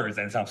x smaller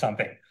than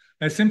something.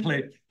 It's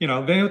simply,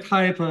 when you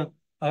type a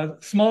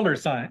smaller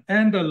sign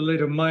and a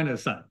little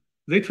minus sign,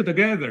 they two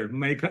together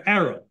make an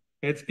arrow.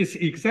 It's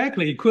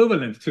exactly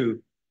equivalent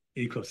to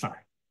equal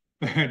sign.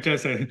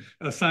 Just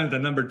assign the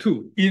number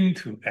 2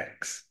 into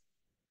x.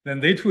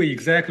 Then they two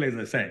exactly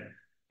the same.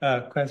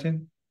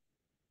 Question?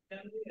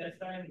 Can we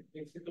assign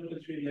x equal to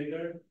 3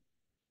 later?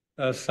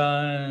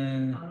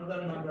 Assign on the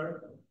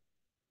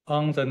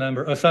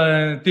number.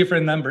 assign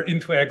different number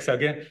into x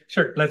again.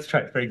 Sure, let's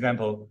try. For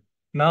example,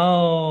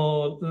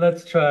 now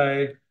let's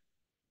try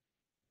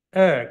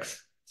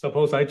x.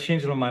 Suppose I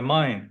changed my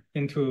mind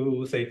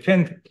into, say,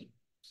 20.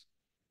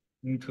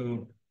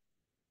 Into,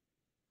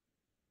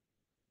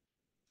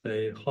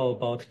 say, how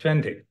about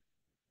 20?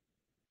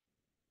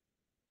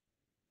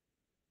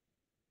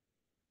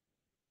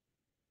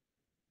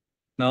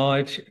 Now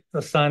I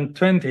assign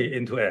 20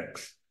 into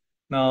x.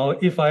 Now,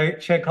 if I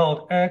check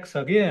out x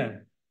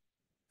again,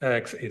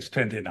 x is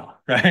 20 now,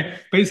 right?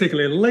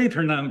 Basically,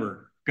 later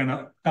number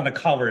gonna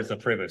cover the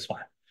previous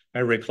one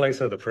and replace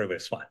the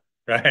previous one,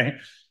 right?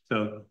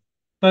 So,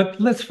 but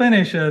let's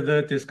finish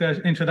the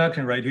discussion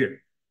introduction right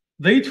here.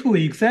 They two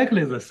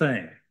exactly the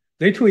same.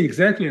 They two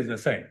exactly the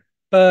same.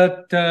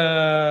 But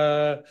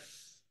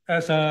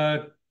as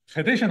a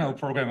traditional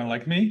programmer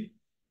like me,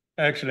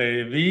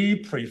 actually, we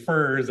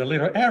prefer the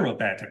little arrow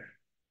better.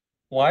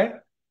 Why?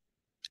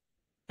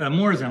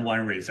 More than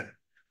one reason.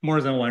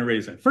 More than one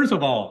reason. First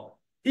of all,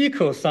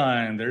 equal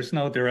sign, there's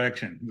no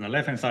direction. The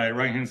left-hand side,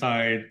 right-hand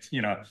side,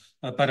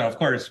 but of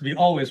course, we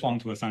always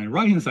want to assign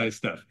right-hand side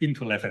stuff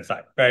into left-hand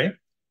side, right?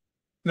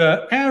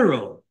 The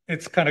arrow,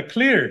 it's kind of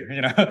clear,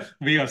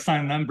 we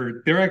assign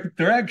number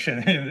direction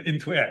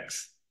into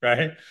x,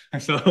 right?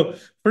 And so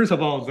first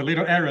of all, the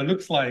little arrow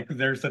looks like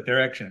there's a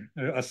direction,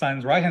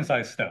 assigns right-hand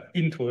side stuff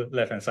into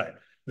left-hand side.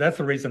 That's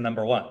reason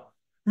number one.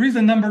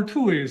 Reason number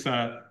two is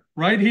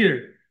right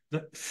here,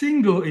 the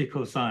single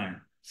equal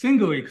sign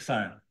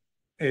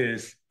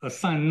is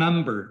assign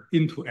number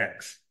into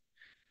x.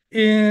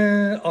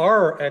 In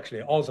our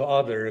actually also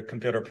other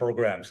computer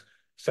programs,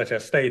 such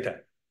as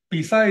Stata,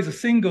 besides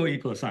single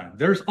equal sign,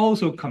 there's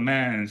also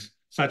commands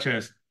such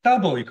as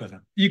double equal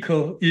sign,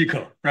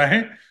 equal,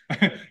 right?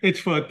 It's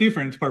for a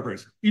different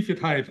purpose. If you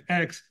type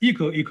x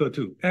equal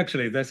to,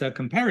 actually that's a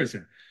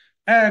comparison.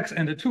 X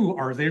and 2,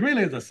 are they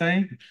really the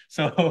same?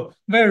 So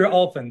very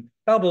often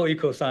double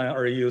equal sign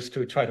are used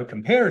to try to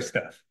compare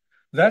stuff.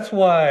 That's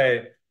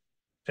why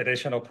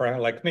traditional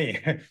programmer like me,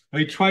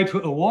 we try to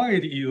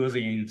avoid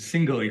using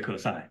single equal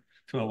sign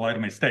to avoid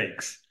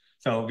mistakes.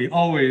 So we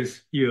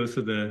always use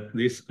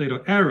this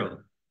little arrow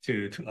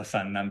to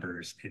assign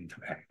numbers into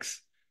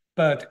x.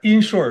 But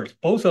in short,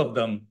 both of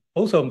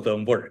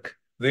them work.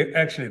 They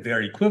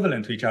are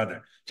equivalent to each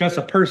other. Just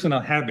a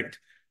personal habit.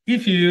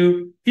 If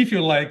you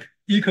like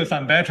equal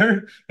sign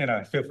better,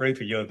 feel free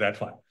to use that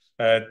one.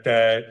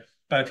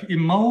 But in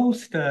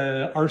most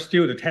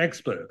RStudio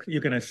textbook,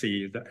 you're gonna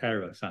see the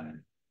arrow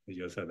sign.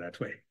 Use it that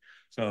way.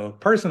 So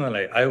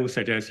personally, I would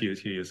suggest you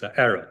to use an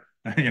arrow,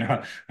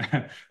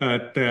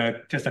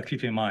 but just to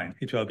keep in mind,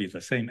 it will be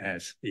the same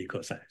as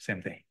equal sign,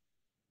 same thing.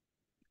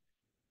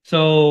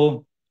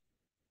 So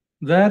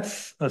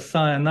that's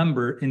assign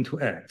number into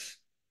x.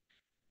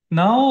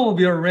 Now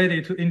we are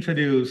ready to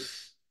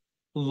introduce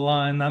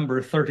line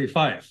number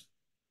 35.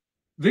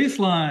 This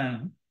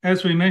line,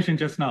 as we mentioned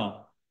just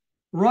now,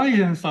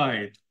 right-hand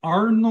side,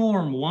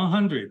 rnorm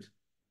 100,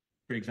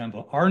 for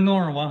example,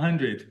 rnorm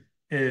 100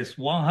 is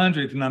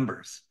 100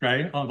 numbers,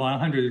 right?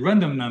 100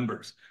 random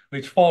numbers,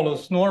 which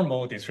follows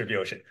normal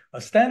distribution,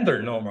 a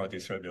standard normal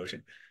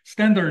distribution.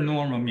 Standard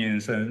normal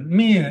means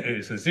mean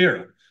is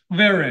 0,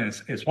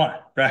 variance is 1,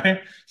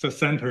 right? So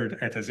centered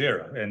at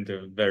 0, and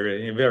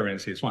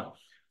variance is 1.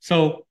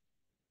 So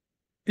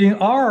in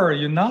R,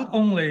 you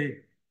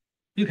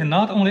can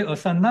not only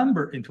assign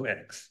number into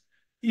x.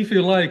 If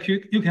you like,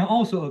 you can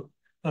also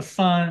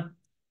assign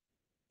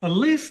a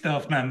list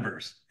of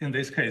numbers. In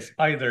this case,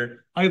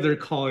 either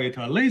call it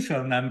a list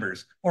of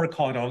numbers or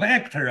call it a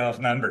vector of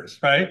numbers,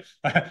 right?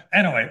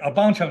 Anyway, a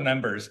bunch of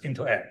numbers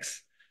into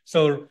x.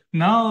 So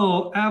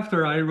now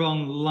after I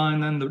run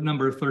line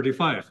number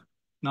 35,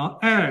 now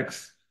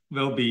x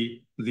will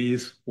be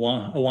these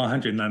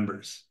 100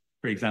 numbers.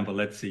 For example,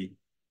 let's see.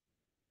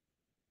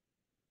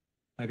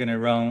 I'm gonna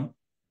run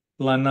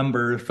line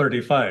number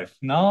 35.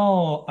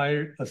 Now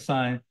I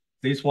assign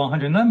these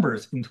 100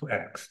 numbers into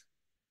X.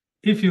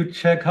 If you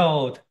check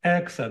out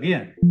X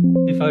again,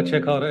 if I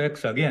check out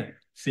X again,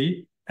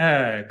 see,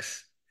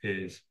 X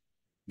is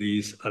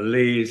these a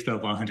list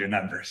of 100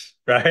 numbers,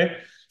 right?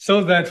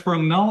 So that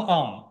from now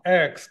on,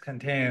 X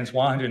contains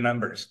 100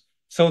 numbers.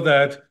 So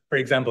that, for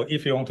example,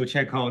 if you want to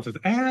check out the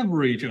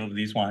average of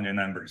these 100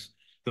 numbers,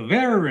 the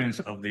variance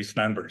of these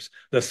numbers,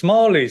 the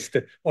smallest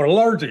or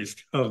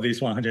largest of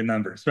these 100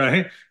 numbers,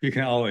 right? You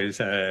can always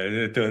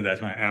do that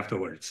one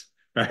afterwards,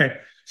 right?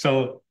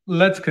 So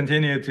let's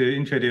continue to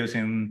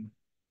introducing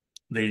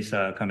these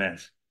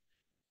commands.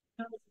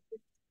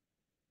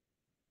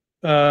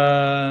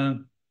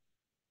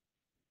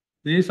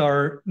 These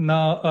are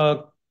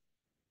now,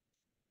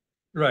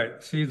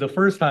 right. See, the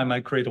first time I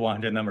create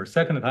 100 numbers,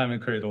 second time I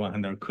create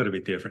 100 could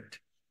be different,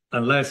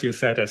 unless you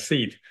set a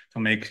seed to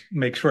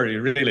make sure it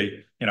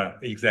really,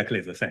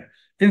 exactly the same.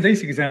 In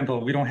this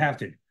example, we don't have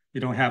to. We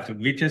don't have to.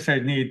 We just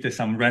need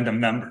some random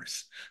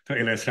numbers to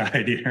illustrate the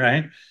idea,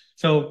 right?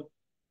 So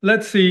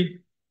let's see.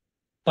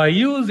 By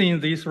using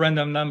these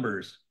random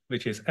numbers,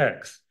 which is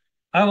X,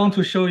 I want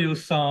to show you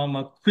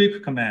some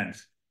quick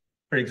commands.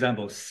 For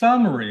example,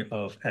 summary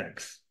of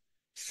X.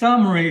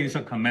 Summary is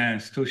a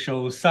command to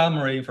show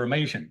summary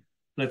information.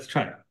 Let's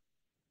try.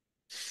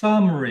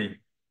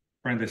 Summary,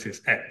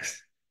 parenthesis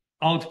X.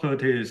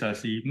 Output is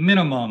the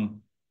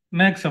minimum,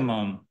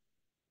 maximum,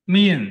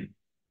 mean,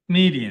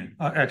 median,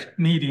 actually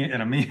median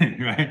and a mean,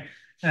 right?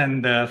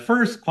 And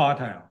first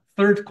quartile,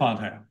 third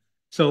quartile.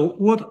 So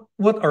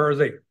what are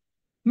they?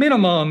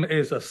 Minimum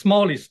is the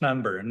smallest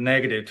number,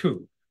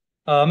 -2.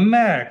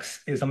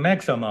 Max is a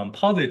maximum,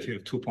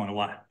 positive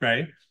 2.1,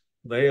 right?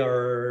 They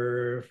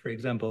are, for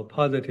example,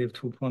 positive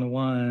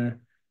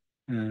 2.1.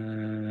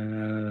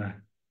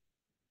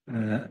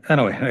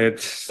 Anyway,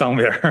 it's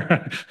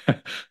somewhere.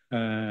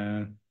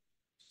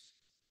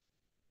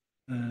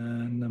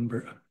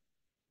 Number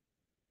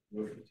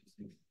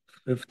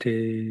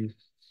 50.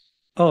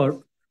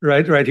 Oh,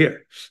 right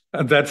here.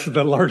 That's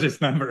the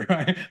largest number,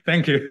 right?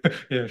 Thank you.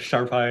 Yeah,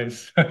 sharp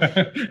eyes.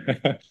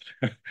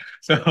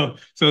 So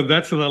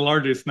that's the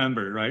largest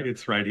number, right?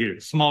 It's right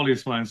here.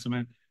 Smallest one is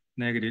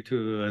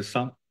 -2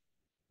 some,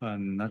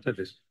 not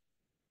this.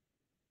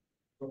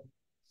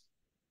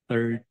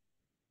 Third.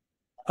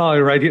 Oh,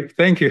 right here.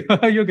 Thank you.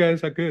 You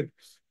guys are good.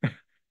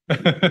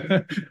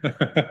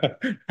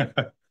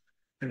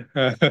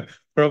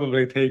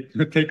 Probably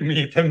take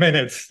me 10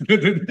 minutes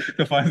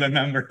to find the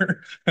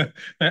number.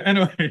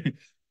 Anyway,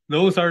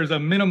 those are the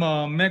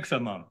minimum,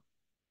 maximum.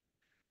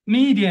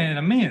 Median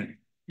and mean.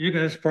 You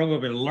guys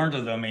probably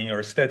learned them in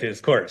your statistics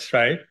course,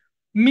 right?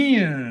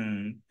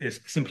 Mean is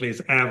simply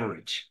its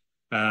average.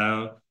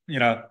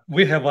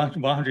 We have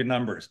 100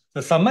 numbers.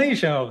 The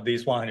summation of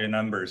these 100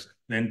 numbers,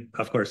 then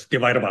of course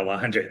divided by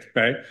 100,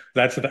 right?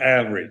 That's the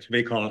average.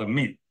 We call it a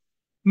mean.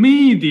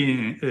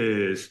 Median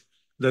is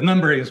the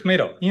number in the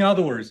middle. In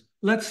other words,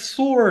 let's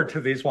sort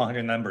these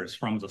 100 numbers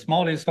from the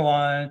smallest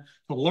one to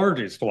the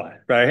largest one,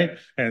 right?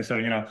 And so,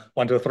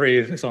 1, 2,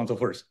 3, so on and so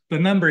forth. The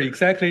number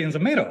exactly in the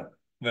middle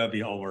will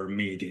be our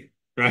median,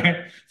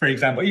 right? For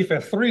example, if you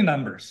have 3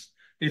 numbers,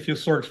 if you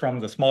sort from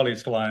the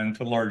smallest one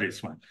to the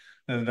largest one,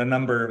 the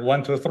number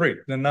 1, 2, 3,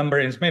 the number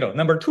in the middle,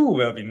 number 2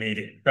 will be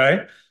median,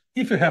 right?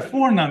 If you have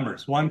 4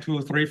 numbers, 1,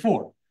 2, 3,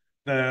 4,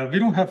 we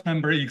don't have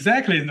number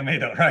exactly in the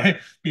middle, right?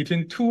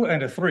 Between 2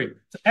 and 3,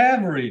 the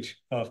average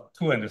of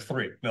 2 and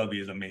 3 will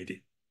be the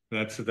median.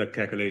 That's the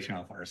calculation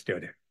of our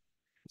student.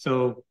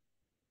 So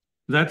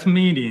that's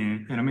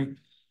median. And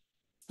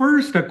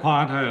first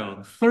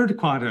quartile, third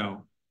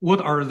quartile,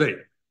 what are they?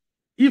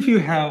 If you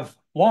have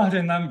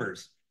 100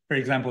 numbers, for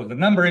example, the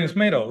number in the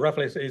middle,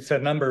 roughly it's a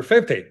number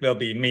 50 will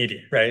be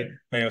median, right?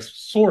 When you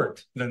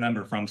sort the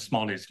number from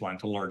smallest one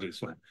to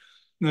largest one.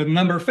 The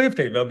number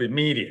 50 will be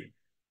median.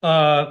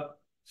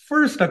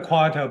 First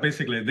quartile,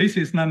 basically, this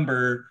is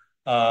number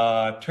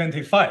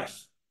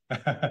 25.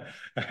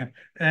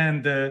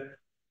 And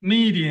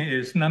median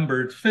is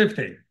number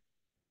 50.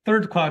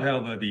 Third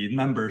quartile will be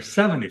number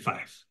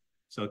 75.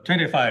 So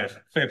 25,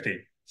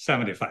 50,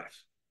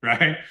 75,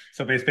 right?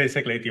 So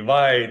basically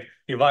divide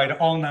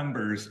all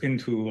numbers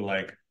into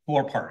like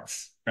 4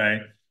 parts,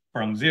 right?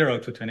 From 0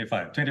 to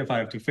 25,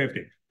 25 to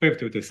 50,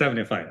 50 to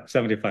 75,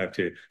 75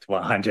 to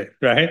 100,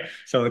 right?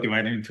 So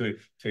divided into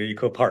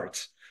equal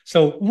parts.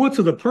 So what's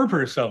the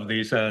purpose of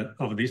these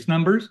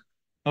numbers?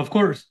 Of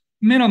course,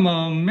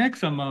 minimum,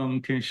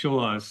 maximum can show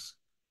us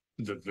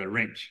the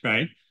range,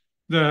 right?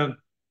 The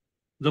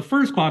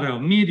first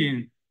quartile,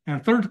 median,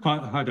 and third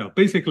quartile,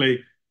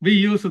 basically, we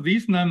use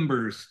these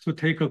numbers to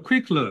take a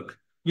quick look.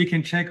 We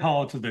can check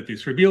out the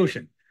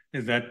distribution.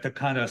 Is that the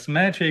kind of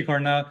symmetric or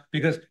not?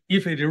 Because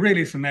if it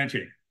really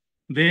symmetric,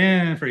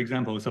 then, for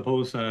example,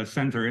 suppose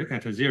center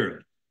at 0,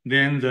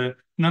 then the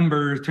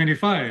number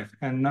 25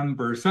 and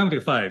number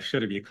 75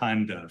 should be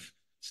kind of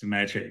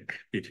symmetric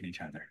between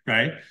each other,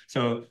 right?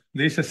 So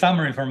this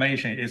summary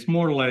information is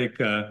more like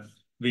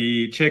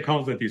we check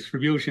out the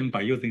distribution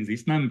by using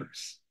these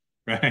numbers,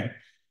 right?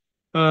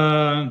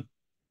 The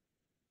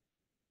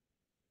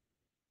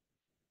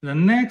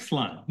next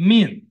line,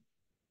 mean.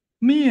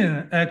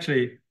 Mean,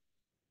 actually,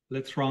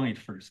 let's run it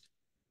first.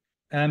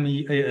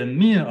 MEAN,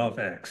 mean of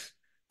x.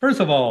 First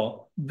of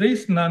all,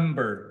 this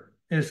number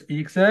is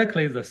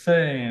exactly the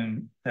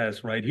same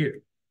as right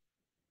here,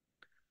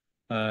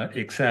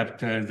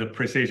 except the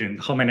precision,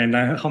 how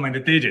many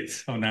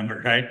digits of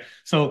number, right?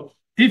 So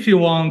if you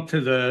want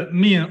the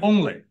mean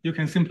only, you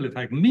can simply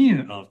type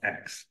mean of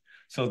x,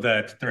 so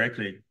that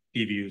directly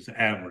give you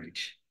the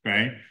average,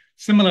 right?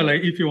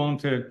 Similarly, if you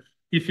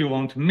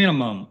want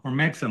minimum or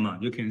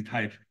maximum, you can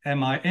type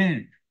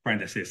MIN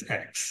parenthesis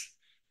x.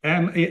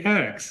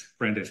 MAX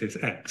parenthesis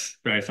x,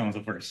 right? So on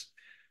so forth.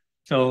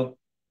 So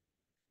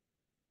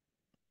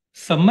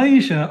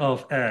summation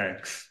of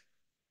x,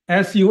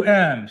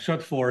 SUM,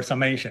 short for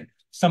summation.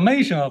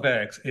 Summation of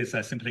x is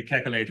simply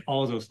calculate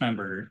all those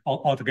numbers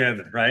all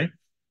together, right?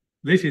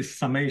 This is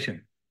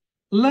summation.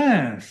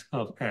 Length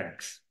of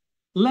x.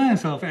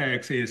 Length of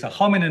x is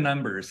how many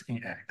numbers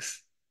in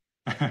x.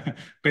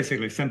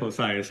 Basically, sample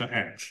size of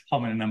x, how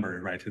many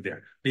numbers right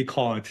there. We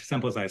call it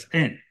sample size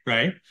n,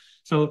 right?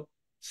 So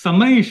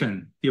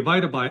summation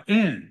divided by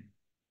n.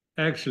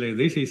 Actually,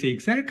 this is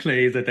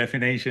exactly the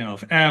definition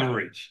of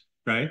average,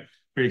 right?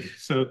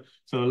 So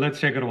let's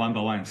check it one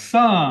by one.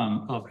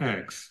 Sum of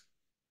x.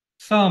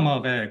 Sum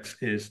of x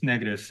is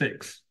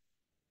 -6.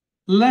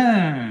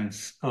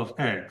 Length of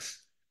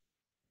x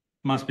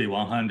must be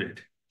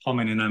 100. How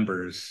many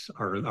numbers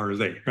are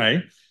they,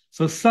 right?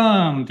 So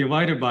sum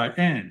divided by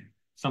n,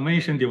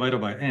 summation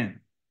divided by n.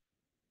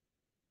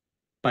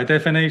 By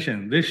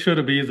definition, this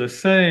should be the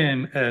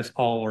same as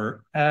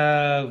our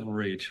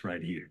average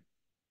right here,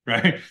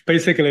 right?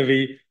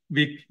 Basically,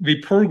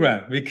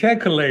 we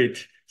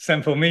calculate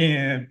sample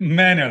mean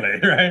manually,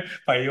 right?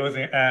 By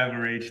using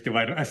average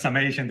divided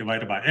summation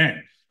divided by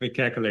n. We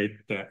calculate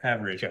the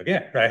average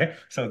again, right?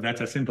 So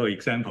that's a simple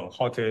example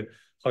how to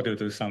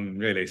do some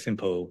really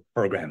simple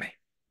programming.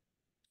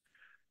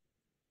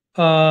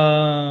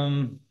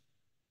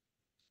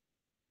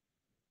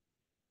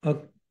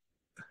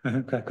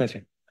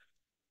 Question.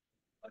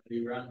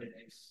 We run the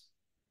next.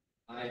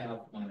 I have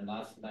my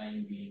last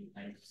line being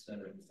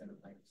 97 instead of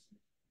 96.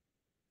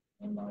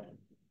 One line.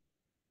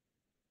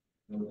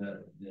 No,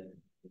 the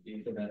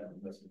data that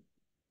was.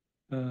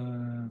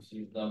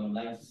 She's done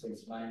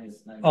 96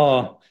 minus 97.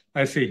 Oh,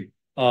 I see.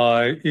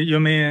 You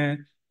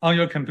mean on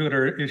your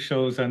computer it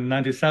shows a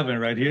 97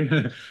 right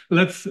here.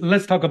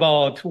 Let's talk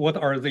about what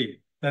are the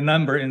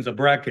number in the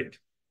bracket.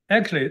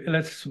 Actually,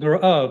 let's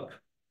scroll up.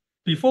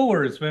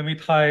 Beforewards, when we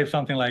type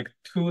something like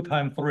 2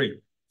 times 3,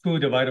 2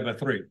 divided by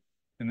 3,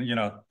 and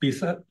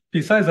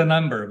besides the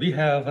number, we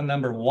have a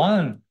number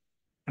 1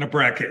 in a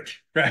bracket,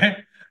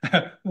 right?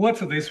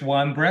 What's this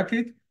 1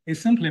 bracket? It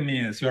simply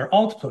means your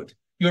output,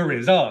 your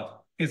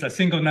result is a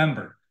single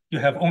number. You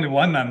have only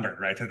 1 number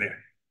right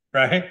there,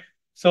 right?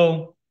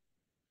 So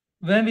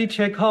when we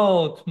check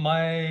out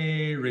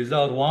my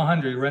result,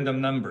 100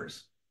 random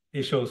numbers,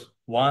 it shows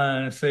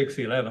 1, 6,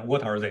 11.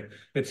 What are they?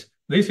 This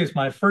is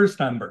my first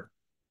number.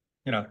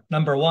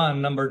 Number 1,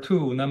 number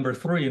 2, number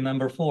 3,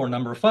 number 4,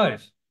 number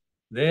 5,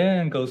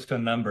 then goes to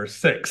number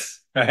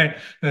 6, right?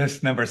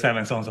 That's number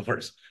 7, so on and so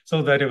forth.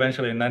 So that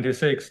eventually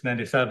 96,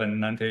 97,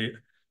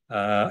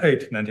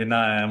 98,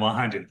 99,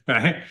 100,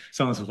 right?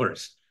 So on and so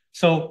forth.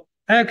 So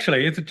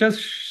actually, it's just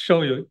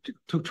show you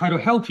to try to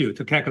help you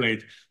to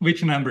calculate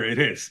which number it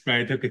is,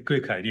 right? To get a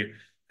quick idea.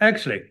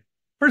 Actually,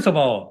 first of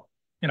all,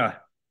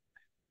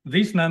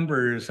 these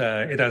numbers,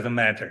 it doesn't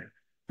matter.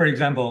 For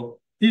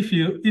example,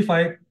 if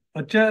I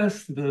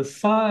adjust the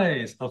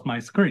size of my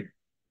screen,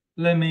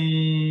 let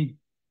me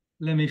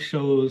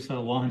show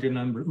some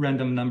 100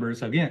 random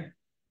numbers again.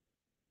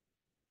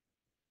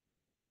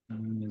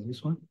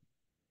 This one.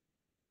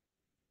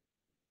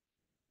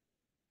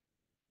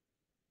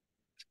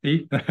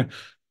 See?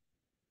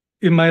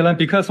 In my line,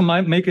 because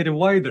I make it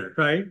wider,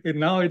 right?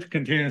 Now it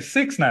contains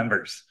 6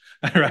 numbers,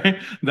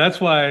 right? That's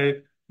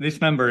why this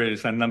number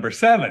is a number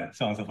 7,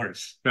 so on and so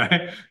forth,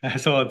 right?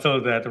 So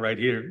that right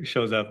here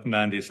shows up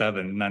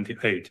 97,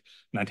 98,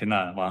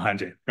 99,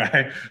 100,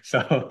 right?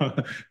 So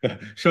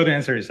short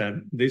answer is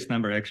that this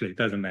number actually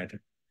doesn't matter.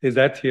 Is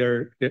that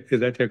your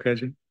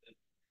question?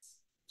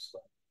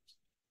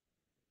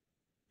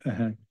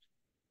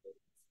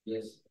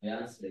 Yes, the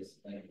answer is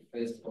like the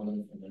first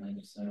column from the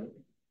 97.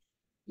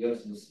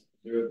 Yours is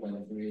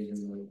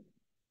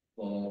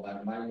 0.304,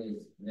 but mine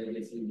is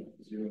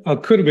 -0. Oh,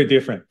 could be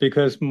different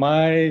because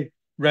my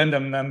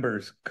random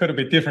numbers could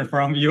be different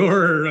from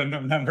your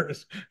random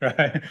numbers,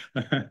 right?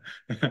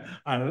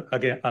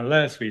 Again,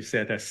 unless we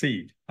set a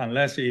seed,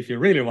 unless if you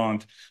really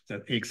want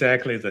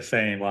exactly the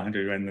same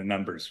 100 random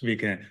numbers, we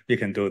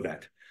can do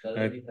that.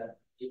 Right?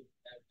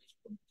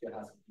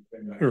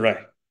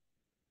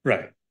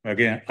 Right.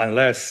 Again,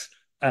 unless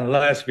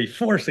we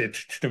force it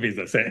to be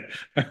the same.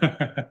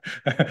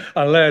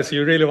 Unless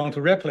you really want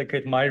to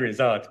replicate my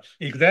result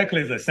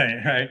exactly the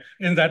same, right?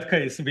 In that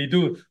case, we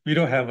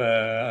don't have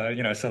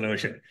a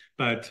solution.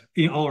 But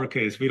in our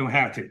case, we don't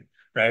have to,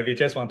 right? We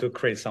just want to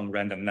create some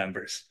random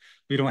numbers.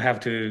 We don't have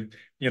to,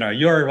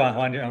 your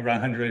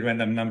 100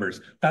 random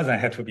numbers doesn't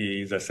have to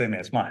be the same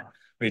as mine.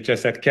 We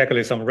just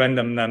calculate some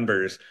random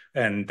numbers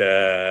and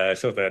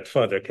so that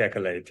further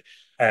calculate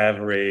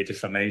average,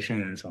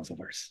 summation, and so on and so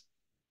forth.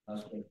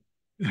 That's great.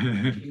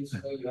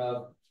 So you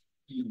have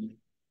E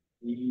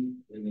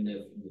in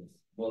the fields,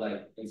 more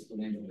like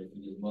exponential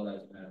fields, more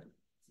like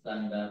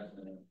standard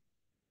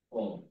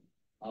form.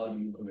 How do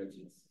you correct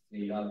it? So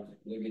you have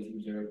negative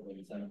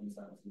 0.7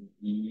 something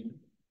E.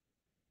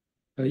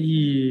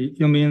 E,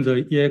 you mean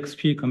the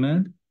exp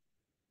command?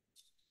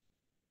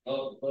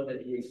 Oh, for the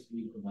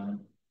exp command,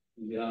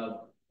 you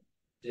have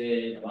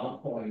the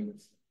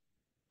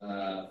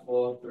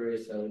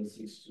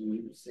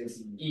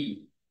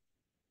 1.43762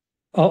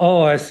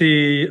 Oh, I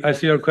see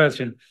your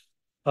question.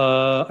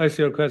 I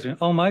see your question.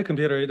 On my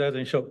computer, it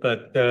doesn't show,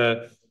 but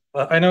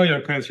I know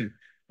your question.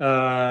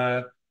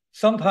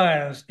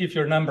 Sometimes if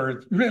your number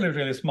is really,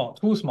 really small,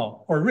 too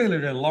small, or really,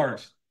 really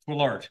large, too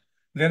large,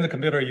 then the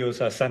computer use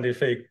a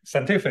scientific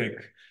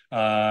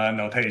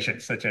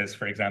notation, such as,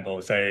 for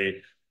example,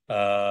 say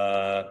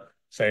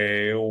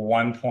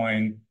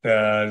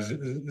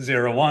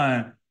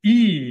 1.01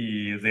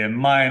 e, then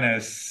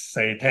minus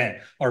say 10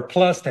 or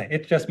plus 10.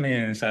 It just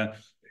means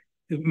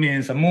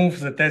move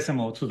the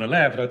decimal to the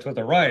left or to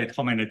the right,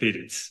 how many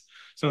digits.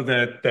 So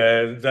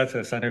that's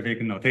a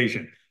scientific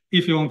notation.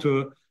 If you want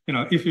to,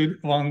 if you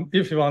want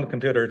the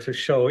computer to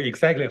show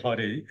exactly how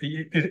it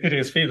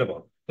is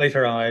feasible,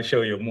 later on I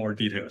show you more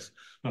details.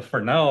 But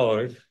for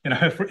now,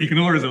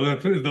 ignore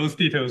those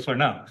details for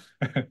now.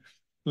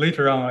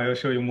 Later on, I'll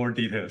show you more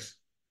details.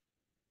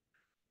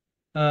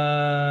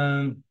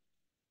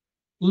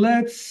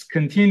 Let's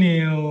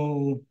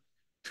continue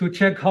to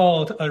check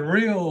out a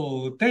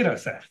real data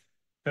set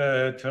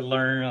to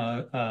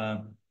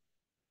learn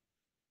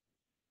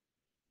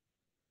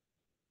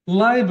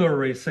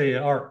library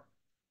CAR.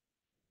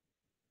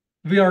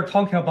 We are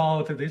talking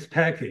about this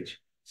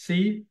package.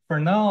 See, for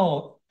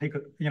now,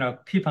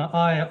 keep an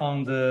eye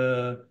on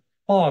the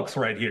box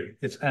right here.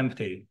 It's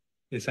empty.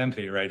 It's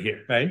empty right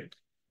here, right?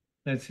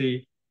 Let's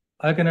see.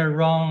 I'm gonna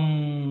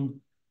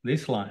run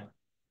this line.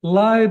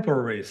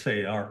 Library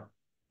CAR.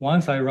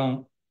 Once I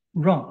run.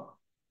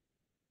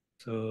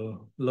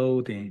 So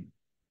loading.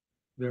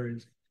 Where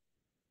is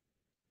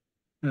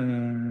it?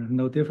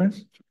 No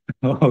difference.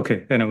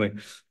 Okay. Anyway,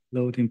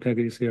 loading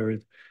package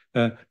series.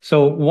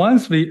 So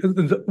once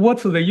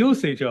what's the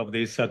usage of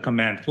this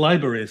command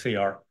library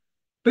CR?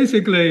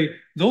 Basically,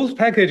 those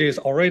packages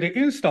already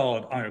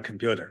installed on your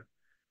computer,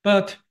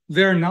 but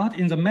they're not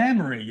in the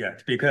memory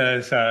yet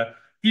because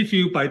if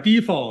you by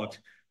default,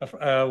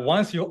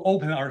 once you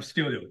open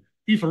RStudio,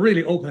 if it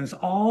really opens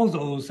all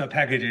those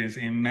packages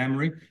in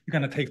memory, you're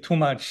gonna take too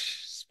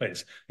much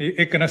space.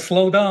 It's gonna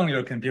slow down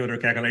your computer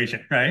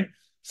calculation, right?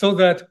 So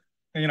that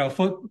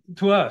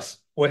to us,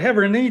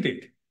 whatever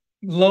needed,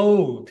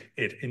 load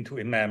it into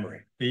a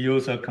memory. We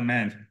use a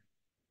command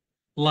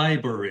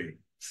library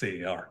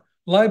CAR.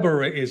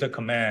 Library is a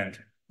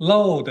command.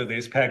 Load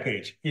this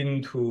package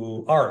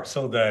into R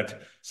so that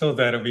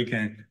we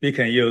can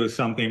use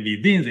something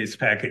within this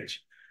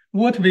package.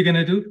 What we're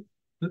gonna do?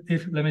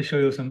 Let me show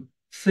you some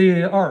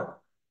CAR.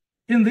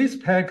 In this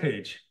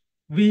package,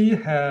 we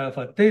have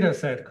a data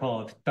set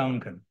called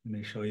Duncan. Let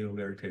me show you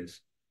where it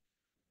is.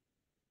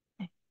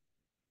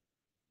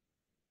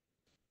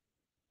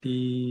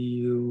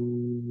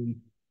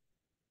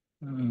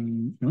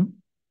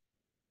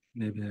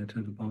 Maybe at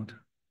the bottom.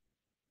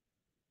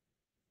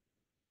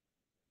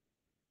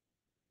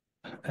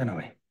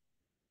 Anyway.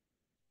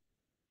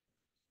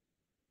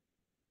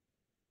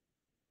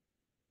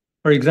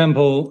 For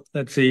example,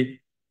 let's see.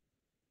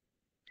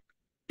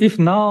 If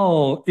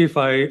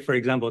I, for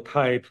example,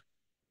 type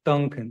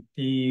Duncan,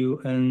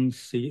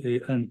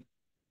 D-U-N-C-A-N,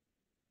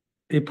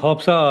 it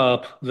pops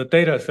up the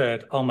data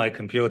set on my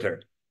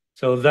computer.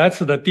 So that's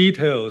the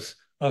details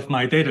of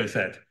my data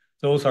set.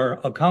 Those are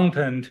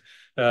accountant,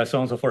 so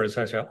on and so forth,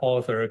 such as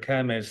author,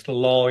 chemist,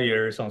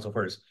 lawyer, so on and so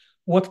forth.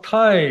 What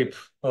type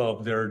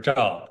of their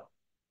job?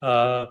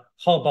 How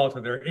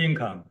about their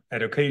income,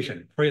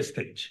 education,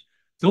 prestige?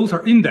 Those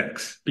are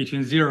indexed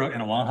between 0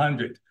 and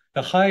 100.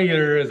 The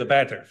higher, the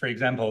better. For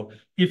example,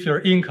 if your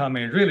income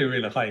is really,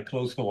 really high,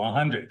 close to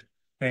 100,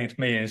 then it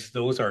means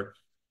those are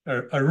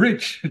a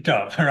rich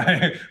job,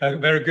 right? A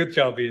very good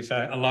job is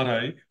a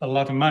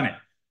lot of money.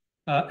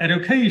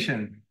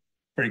 Education,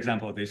 for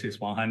example, this is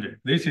 100.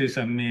 This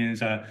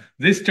means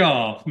this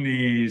job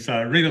needs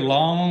really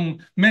long,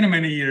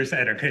 many years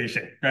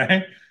education,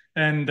 right?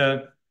 And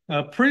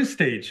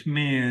prestige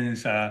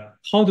means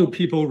how do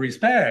people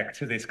respect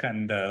this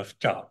kind of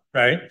job,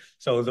 right?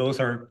 So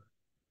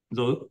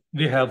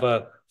we have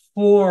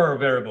 4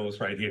 variables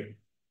right here.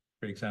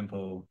 For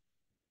example,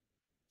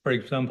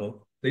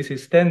 this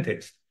is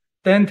dentist.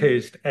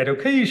 Dentist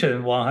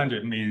education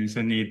 100 means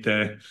they need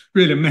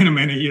really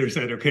many years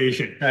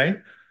education,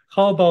 right?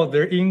 How about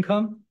their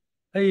income?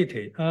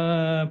 80.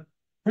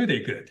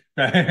 Pretty good,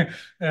 right?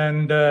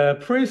 And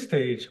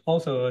prestige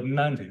also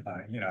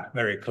 95,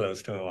 very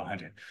close to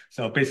 100.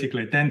 So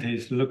basically,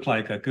 dentists look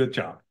like a good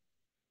job.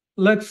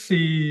 Let's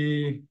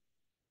see,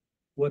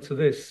 what's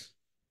this?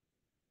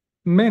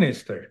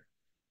 Minister.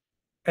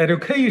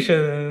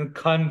 education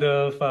kind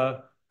of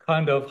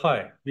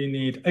high. We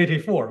need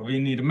 84. We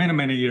need many,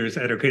 many years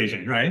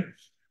education, right?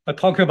 But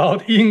talking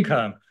about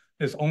income,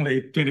 it's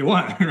only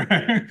 21,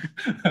 right?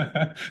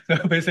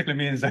 So basically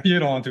means that you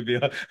don't want to be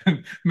a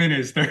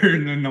minister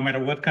no matter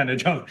what kind of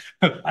job.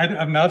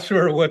 I'm not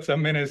sure what a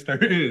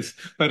minister is,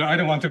 but I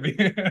don't want to be,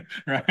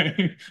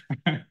 right?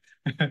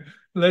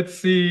 Let's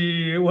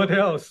see what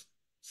else.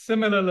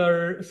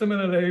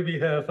 Similarly, we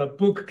have a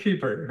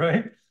bookkeeper,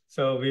 right?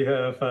 So we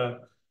have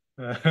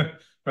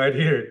right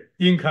here,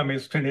 income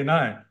is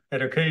 29,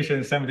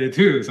 education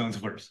 72, so on and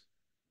so forth.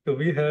 Do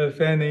we have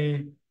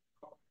any,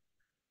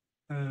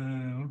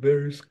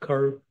 where's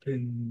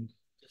Carpin?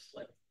 Just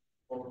like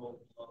formal.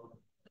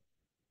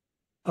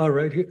 All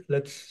right, here,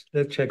 let's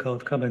check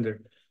out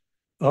calendar.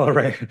 All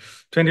right,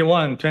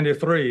 21,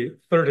 23,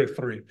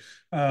 33.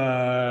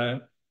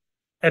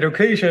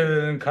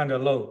 Education kind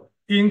of low.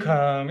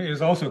 Income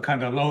is also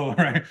kind of low,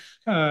 right?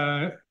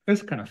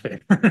 It's kind of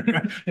fair.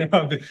 You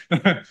know,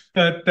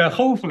 but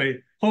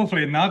hopefully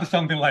not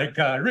something like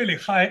really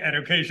high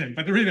education,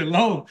 but really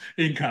low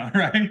income,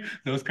 right?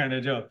 Those kind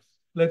of jobs.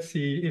 Let's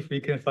see if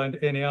we can find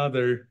any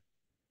other.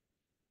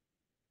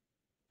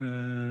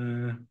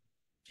 Janitor,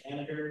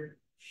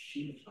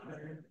 sheet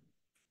hunter.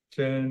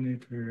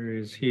 Janitor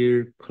is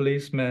here,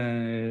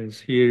 policeman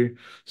is here,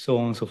 so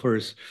on and so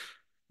forth.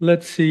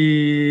 Let's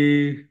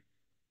see.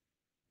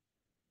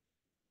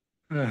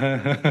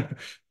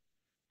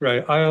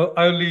 Right.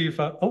 I'll leave.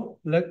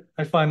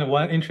 I find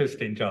one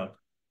interesting job.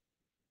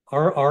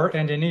 RR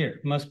engineer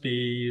must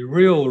be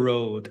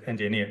railroad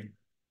engineer.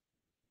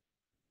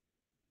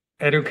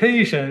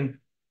 Education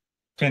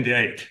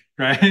 28,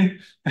 right?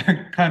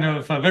 Kind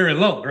of very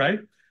low, right?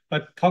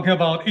 But talking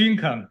about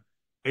income,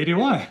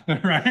 81,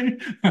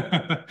 right?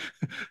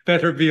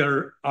 Better be a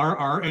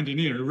RR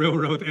engineer,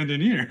 railroad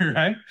engineer,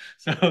 right?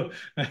 So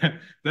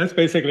that's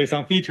basically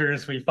some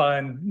features we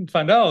find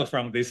out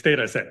from this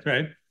data set,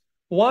 right?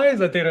 Why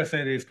the data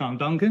set is called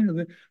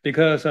Duncan?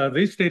 Because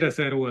this data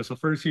set was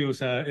first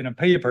used in a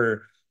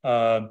paper.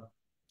 The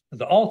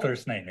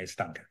author's name is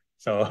Duncan.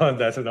 So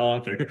that's the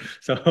author.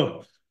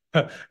 So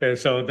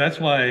so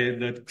that's why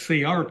the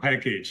CR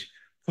package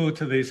put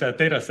this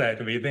data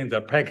set within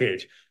the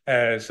package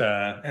as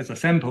a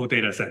sample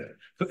data set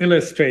to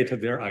illustrate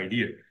their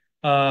idea.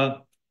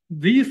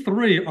 These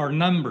three are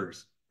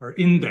numbers or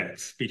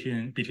index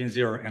between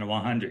 0 and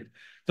 100.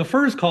 The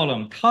first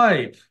column,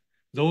 type,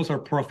 those are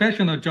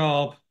professional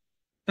job.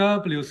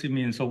 WC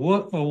means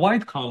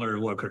white collar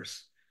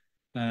workers.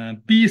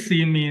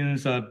 BC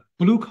means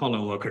blue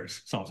collar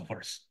workers, so on and so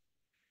forth.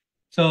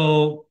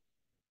 So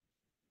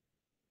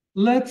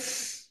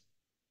let's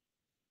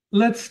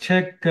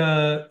check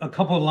a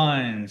couple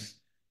lines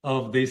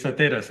of this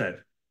data set.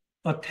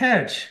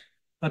 Attach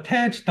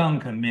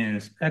Duncan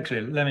means,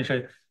 actually, let me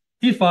show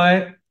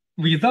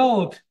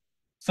you.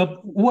 So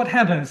what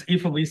happens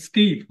if we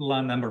skip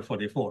line number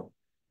 44?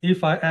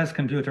 If I ask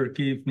computer,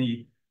 give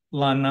me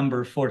line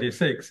number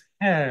 46,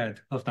 head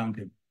of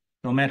Duncan,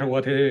 no matter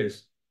what it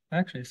is,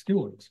 actually it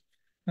still works.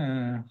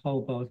 How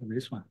about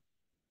this one?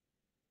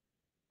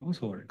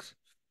 Also works.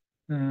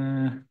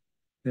 Then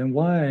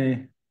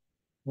why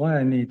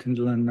I need to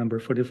learn number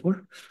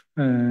 44?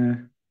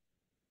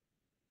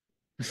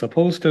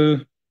 Supposed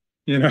to,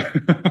 you know,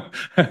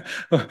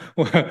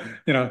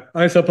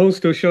 I'm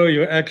supposed to show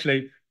you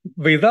actually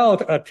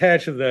without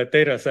attach the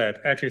data set.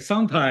 Actually,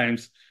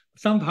 sometimes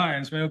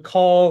when you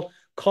call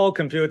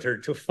computer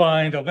to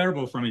find a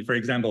variable from me, for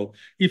example,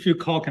 if you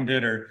call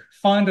computer,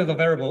 find the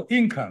variable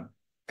income,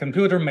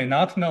 computer may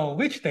not know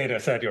which data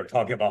set you're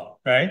talking about,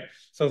 right?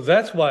 So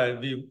that's why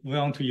we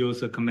want to use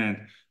the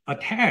command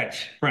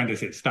attach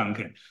parenthesis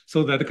Duncan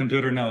so that the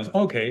computer knows,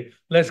 okay,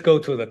 let's go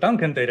to the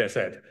Duncan data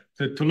set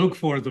to look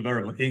for the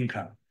variable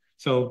income.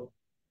 So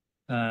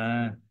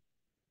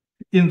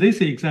in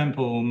this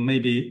example,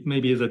 maybe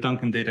the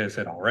Duncan data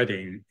set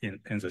already in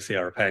the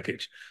CR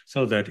package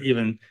so that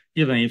even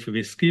if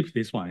we skip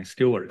this one, it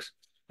still works.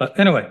 But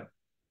anyway,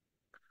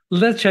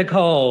 let's check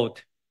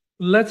out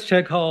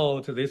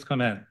this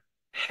command,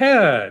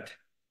 head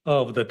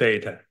of the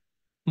data.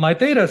 My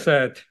data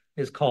set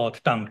is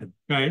called Duncan,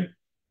 right?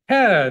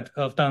 Head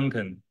of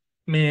Duncan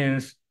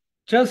means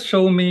just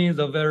show me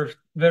the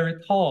very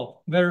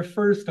top, very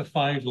first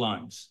 5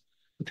 lines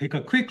to take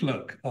a quick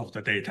look of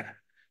the data.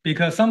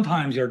 Because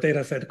sometimes your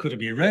data set could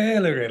be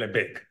really, really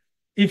big.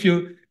 If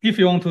you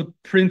want to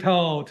print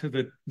out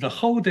the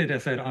whole data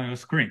set on your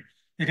screen,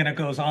 it kind of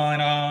goes on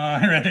and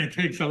on, and it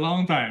takes a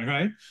long time,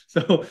 right?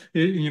 So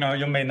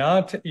you may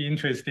not be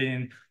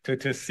interested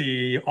to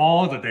see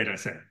all the data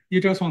set.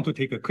 You just want to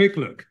take a quick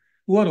look.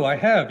 What do I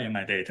have in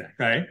my data,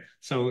 right?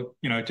 So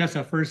just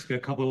the first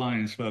couple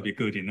lines will be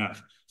good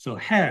enough. So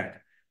head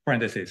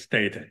parenthesis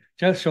data.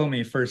 Just show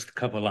me first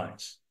couple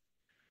lines.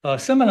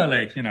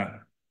 Similarly,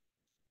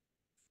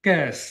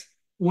 guess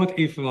what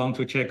if we want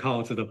to check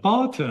out the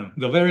bottom,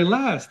 the very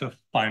last of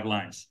 5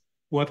 lines?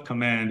 What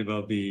command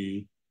will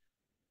be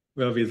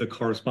the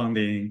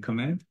corresponding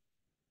command?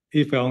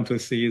 If I want to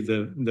see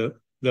the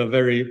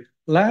very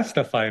last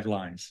of 5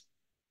 lines.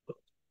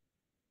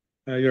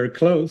 You're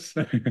close.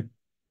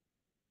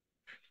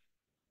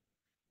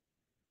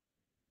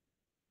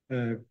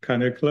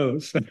 Kind of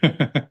close.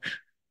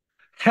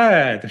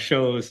 Head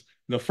shows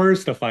the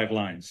first five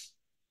lines.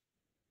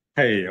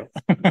 Tail.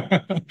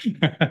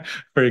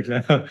 For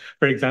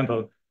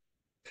example,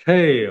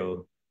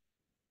 tail.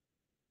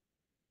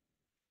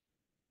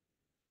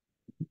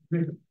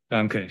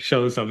 Okay,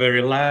 shows the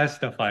very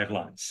last five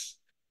lines.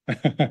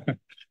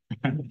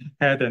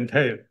 Head and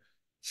tail.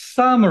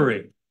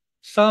 Summary.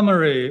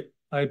 Summary,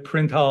 I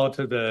print out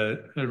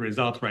the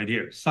result right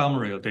here.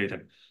 Summary of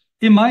data.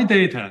 In my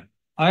data,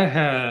 I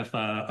have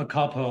a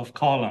couple of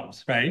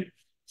columns, right?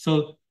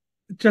 So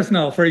just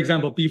now, for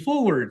example,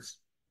 before words,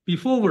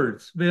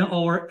 when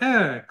our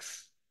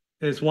x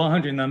is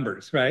 100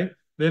 numbers, right?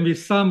 When we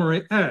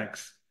summary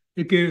x,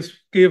 it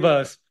give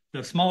us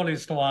the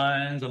smallest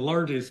one, the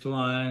largest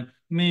one,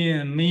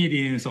 mean,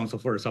 median, so on and so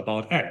forth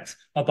about x,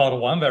 about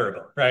one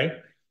variable, right?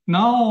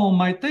 Now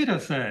my data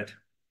set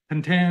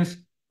contains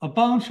a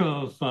bunch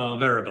of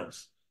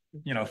variables,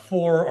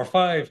 4 or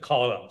 5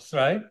 columns,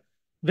 right?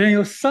 Then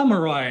you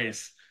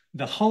summarize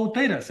the whole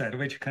data set,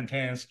 which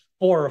contains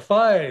 4 or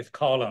 5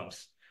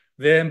 columns.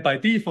 Then by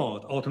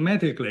default,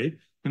 automatically,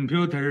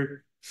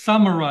 computer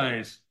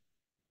summarize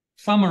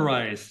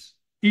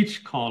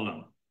each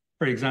column.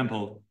 For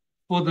example,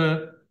 for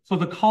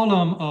the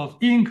column of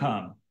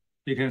income,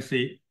 you can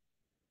see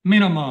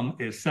minimum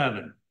is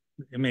 7.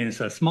 It means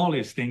the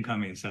smallest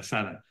income is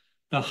 7.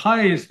 The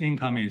highest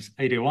income is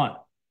 81.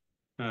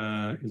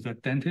 Is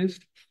that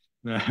dentist?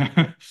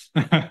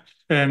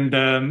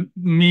 And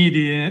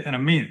median and a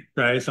mean,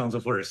 right? So on and so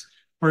forth.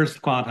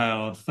 First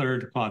quartile,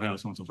 third quartile,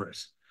 so on and so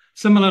forth.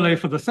 Similarly,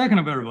 for the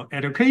second variable,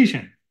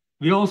 education,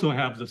 we also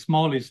have the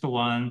smallest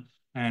one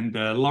and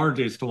the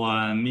largest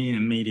one, mean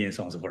and median,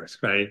 so on and so forth,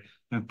 right?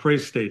 And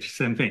prestige,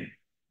 same thing.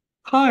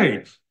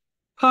 Type,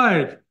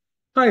 type,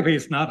 type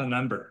is not a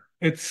number.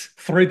 It's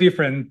 3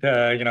 different,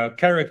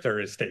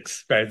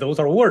 characteristics, right? Those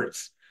are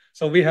words.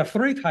 So we have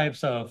 3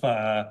 types of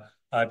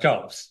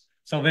jobs.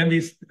 So when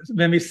we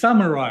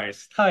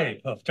summarize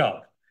type of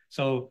job,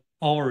 so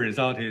our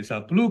result is a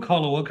blue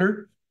collar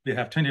worker. We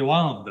have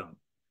 21 of them.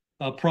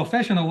 A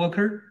professional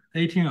worker,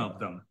 18 of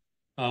them.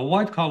 A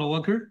white collar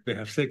worker, we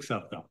have 6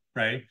 of them,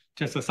 right?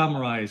 Just to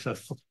summarize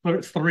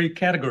 3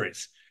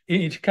 categories.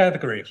 In each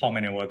category, how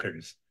many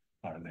workers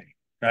are they,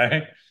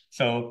 right?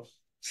 So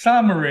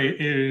summary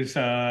is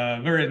a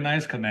very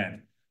nice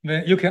command.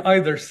 Then you can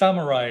either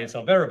summarize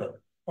a variable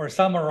or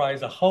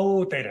summarize a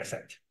whole data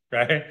set,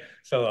 right?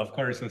 So of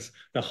course,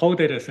 the whole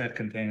data set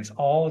contains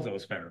all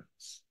those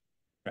variables,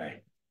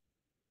 right?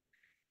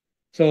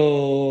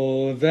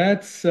 So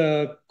that's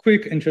a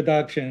quick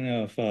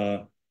introduction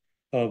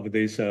of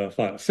this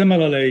file.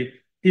 Similarly,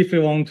 if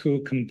you want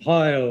to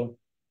compile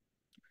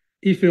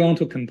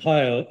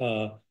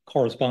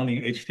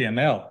corresponding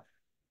HTML,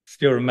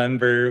 still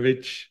remember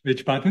which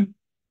button?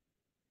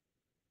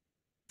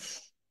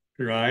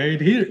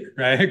 Right here,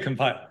 right?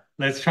 Compile.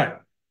 Let's try.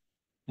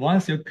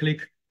 Once you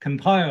click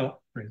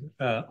compile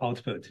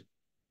output,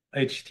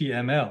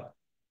 HTML,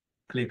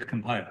 click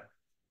compile.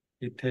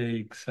 It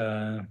takes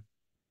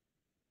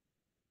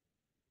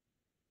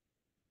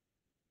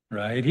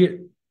right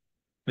here.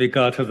 We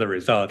got the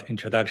result,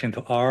 introduction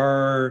to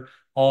R,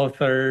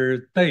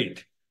 author,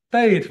 date.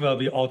 Date will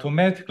be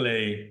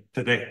automatically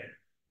today.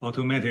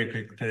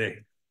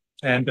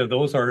 And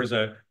those are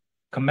the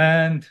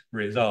command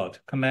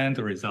result, so on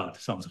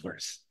and so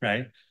forth,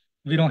 right?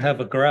 We don't have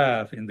a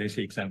graph in this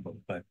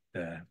example, but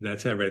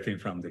that's everything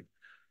from the.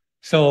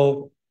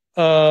 So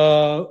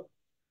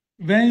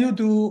when you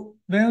do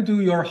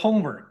your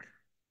homework,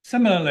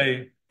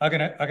 similarly, I'm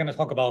gonna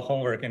talk about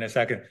homework in a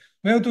second.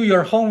 When you do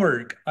your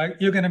homework,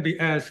 you're gonna be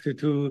asked to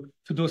do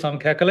some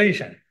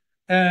calculation,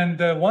 and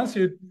once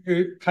you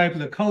type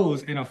the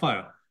codes in a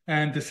file,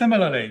 and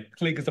similarly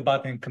click the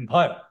button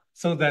compile,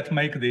 so that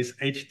make this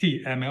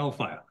HTML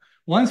file.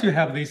 Once you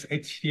have this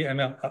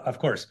HTML, of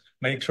course,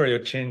 make sure you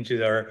change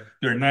your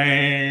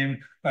name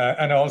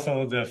and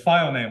also the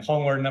file name,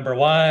 homework number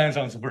 1, so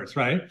on and so forth,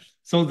 right?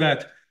 So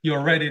that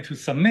you're ready to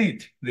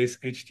submit this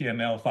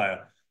HTML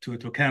file to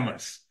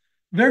Canvas.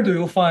 Where do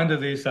you find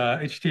this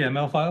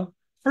HTML file?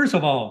 First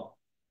of all,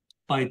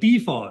 by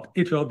default,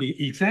 it will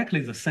be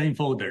exactly the same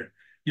folder.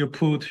 You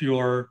put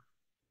your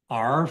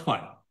R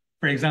file.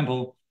 For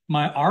example,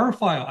 my R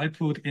file I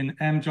put in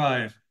M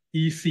drive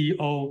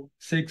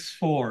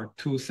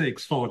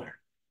ECO6426 folder.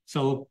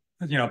 So,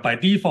 by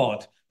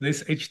default,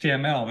 this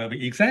HTML will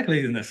be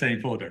exactly in the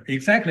same folder.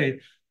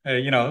 Exactly,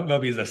 will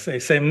be the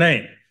same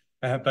name.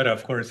 But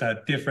of course,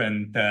 a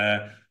different,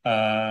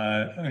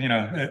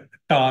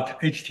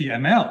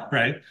 .html,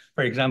 right?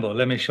 For example,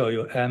 let me show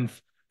you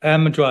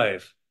M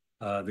drive,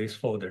 this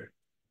folder.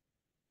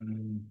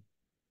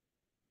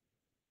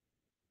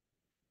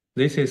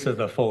 This is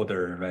the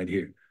folder right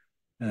here.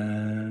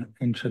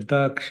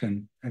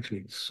 Introduction,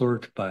 actually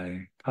sort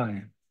by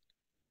time.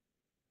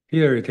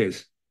 Here it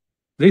is.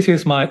 This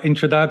is my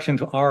introduction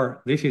to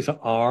R. This is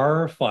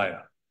R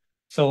file.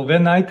 So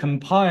when I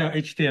compile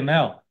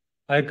HTML,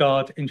 I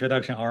got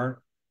introduction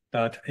R.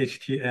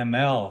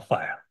 .html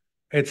file.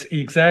 It's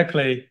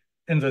exactly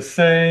in the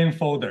same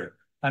folder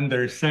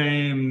under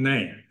same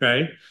name,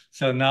 right?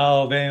 So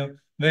now when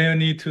you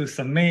need to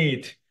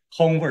submit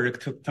homework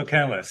to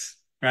Canvas,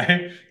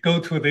 right? Go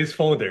to this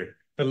folder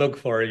to look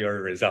for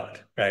your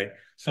result, right?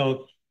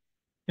 So,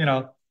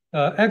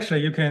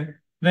 actually you can,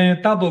 when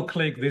you double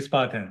click this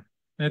button,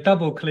 it's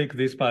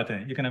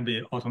going to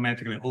be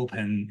automatically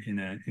open in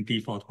a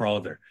default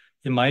browser.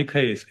 In my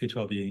case, it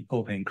will be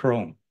open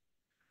Chrome.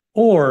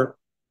 Or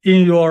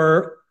in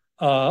your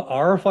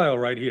R file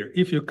right here,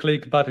 if you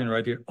click button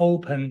right here,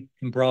 open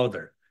in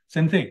browser,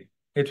 same thing.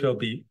 It will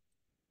be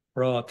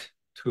brought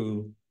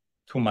to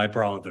my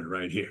browser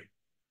right here.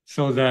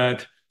 So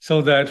that,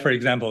 for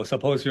example,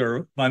 suppose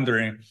you're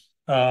wondering,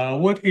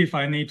 what if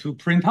I need to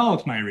print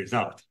out my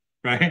result,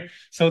 right?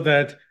 So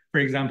that, for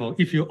example,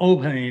 if you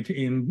open it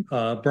in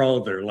a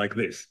browser like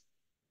this,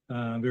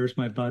 where's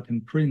my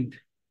button print?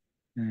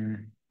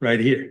 Right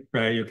here,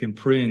 right? You can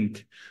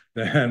print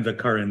the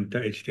current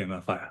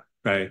HTML file,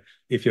 right?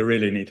 If you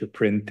really need to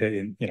print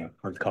it in,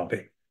 hard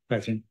copy.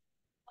 Question?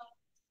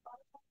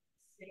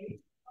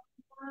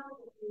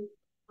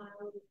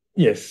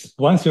 Yes,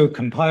 once you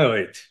compile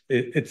it,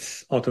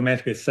 it's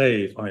automatically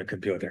saved on your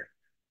computer.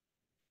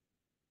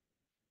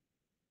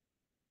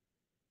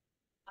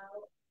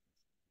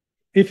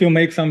 If you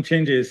make some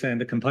changes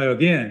and compile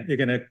again, you're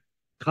gonna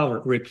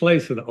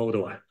replace the old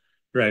one,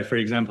 right? For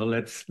example,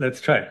 let's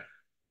try.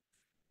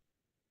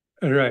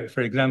 All right, for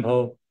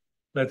example,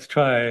 let's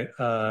try.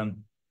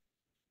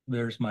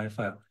 Where's my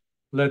file?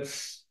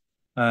 Let's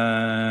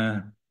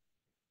at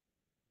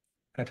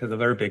the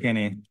very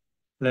beginning.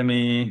 Let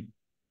me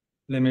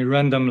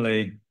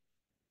randomly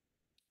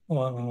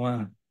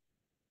 1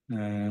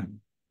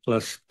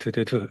 plus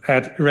 2.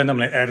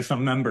 Randomly add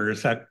some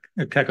numbers at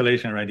a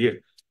calculation right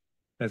here.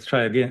 Let's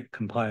try again.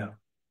 Compile.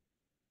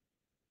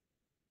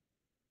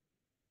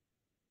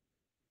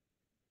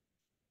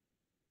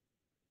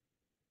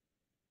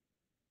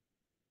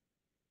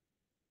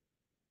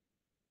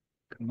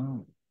 Come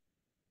on.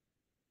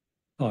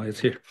 Oh, it's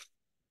here.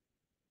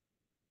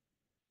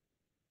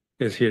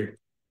 It's here.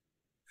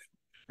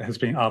 It has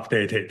been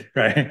updated,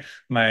 right?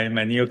 My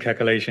new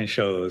calculation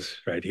shows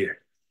right here.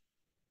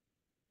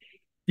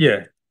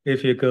 Yeah,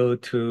 if you go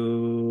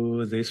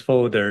to this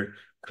folder,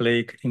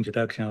 click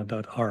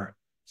introduction.r,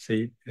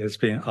 see, it's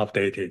been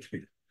updated.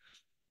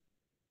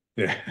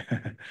 Yeah.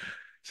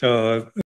 So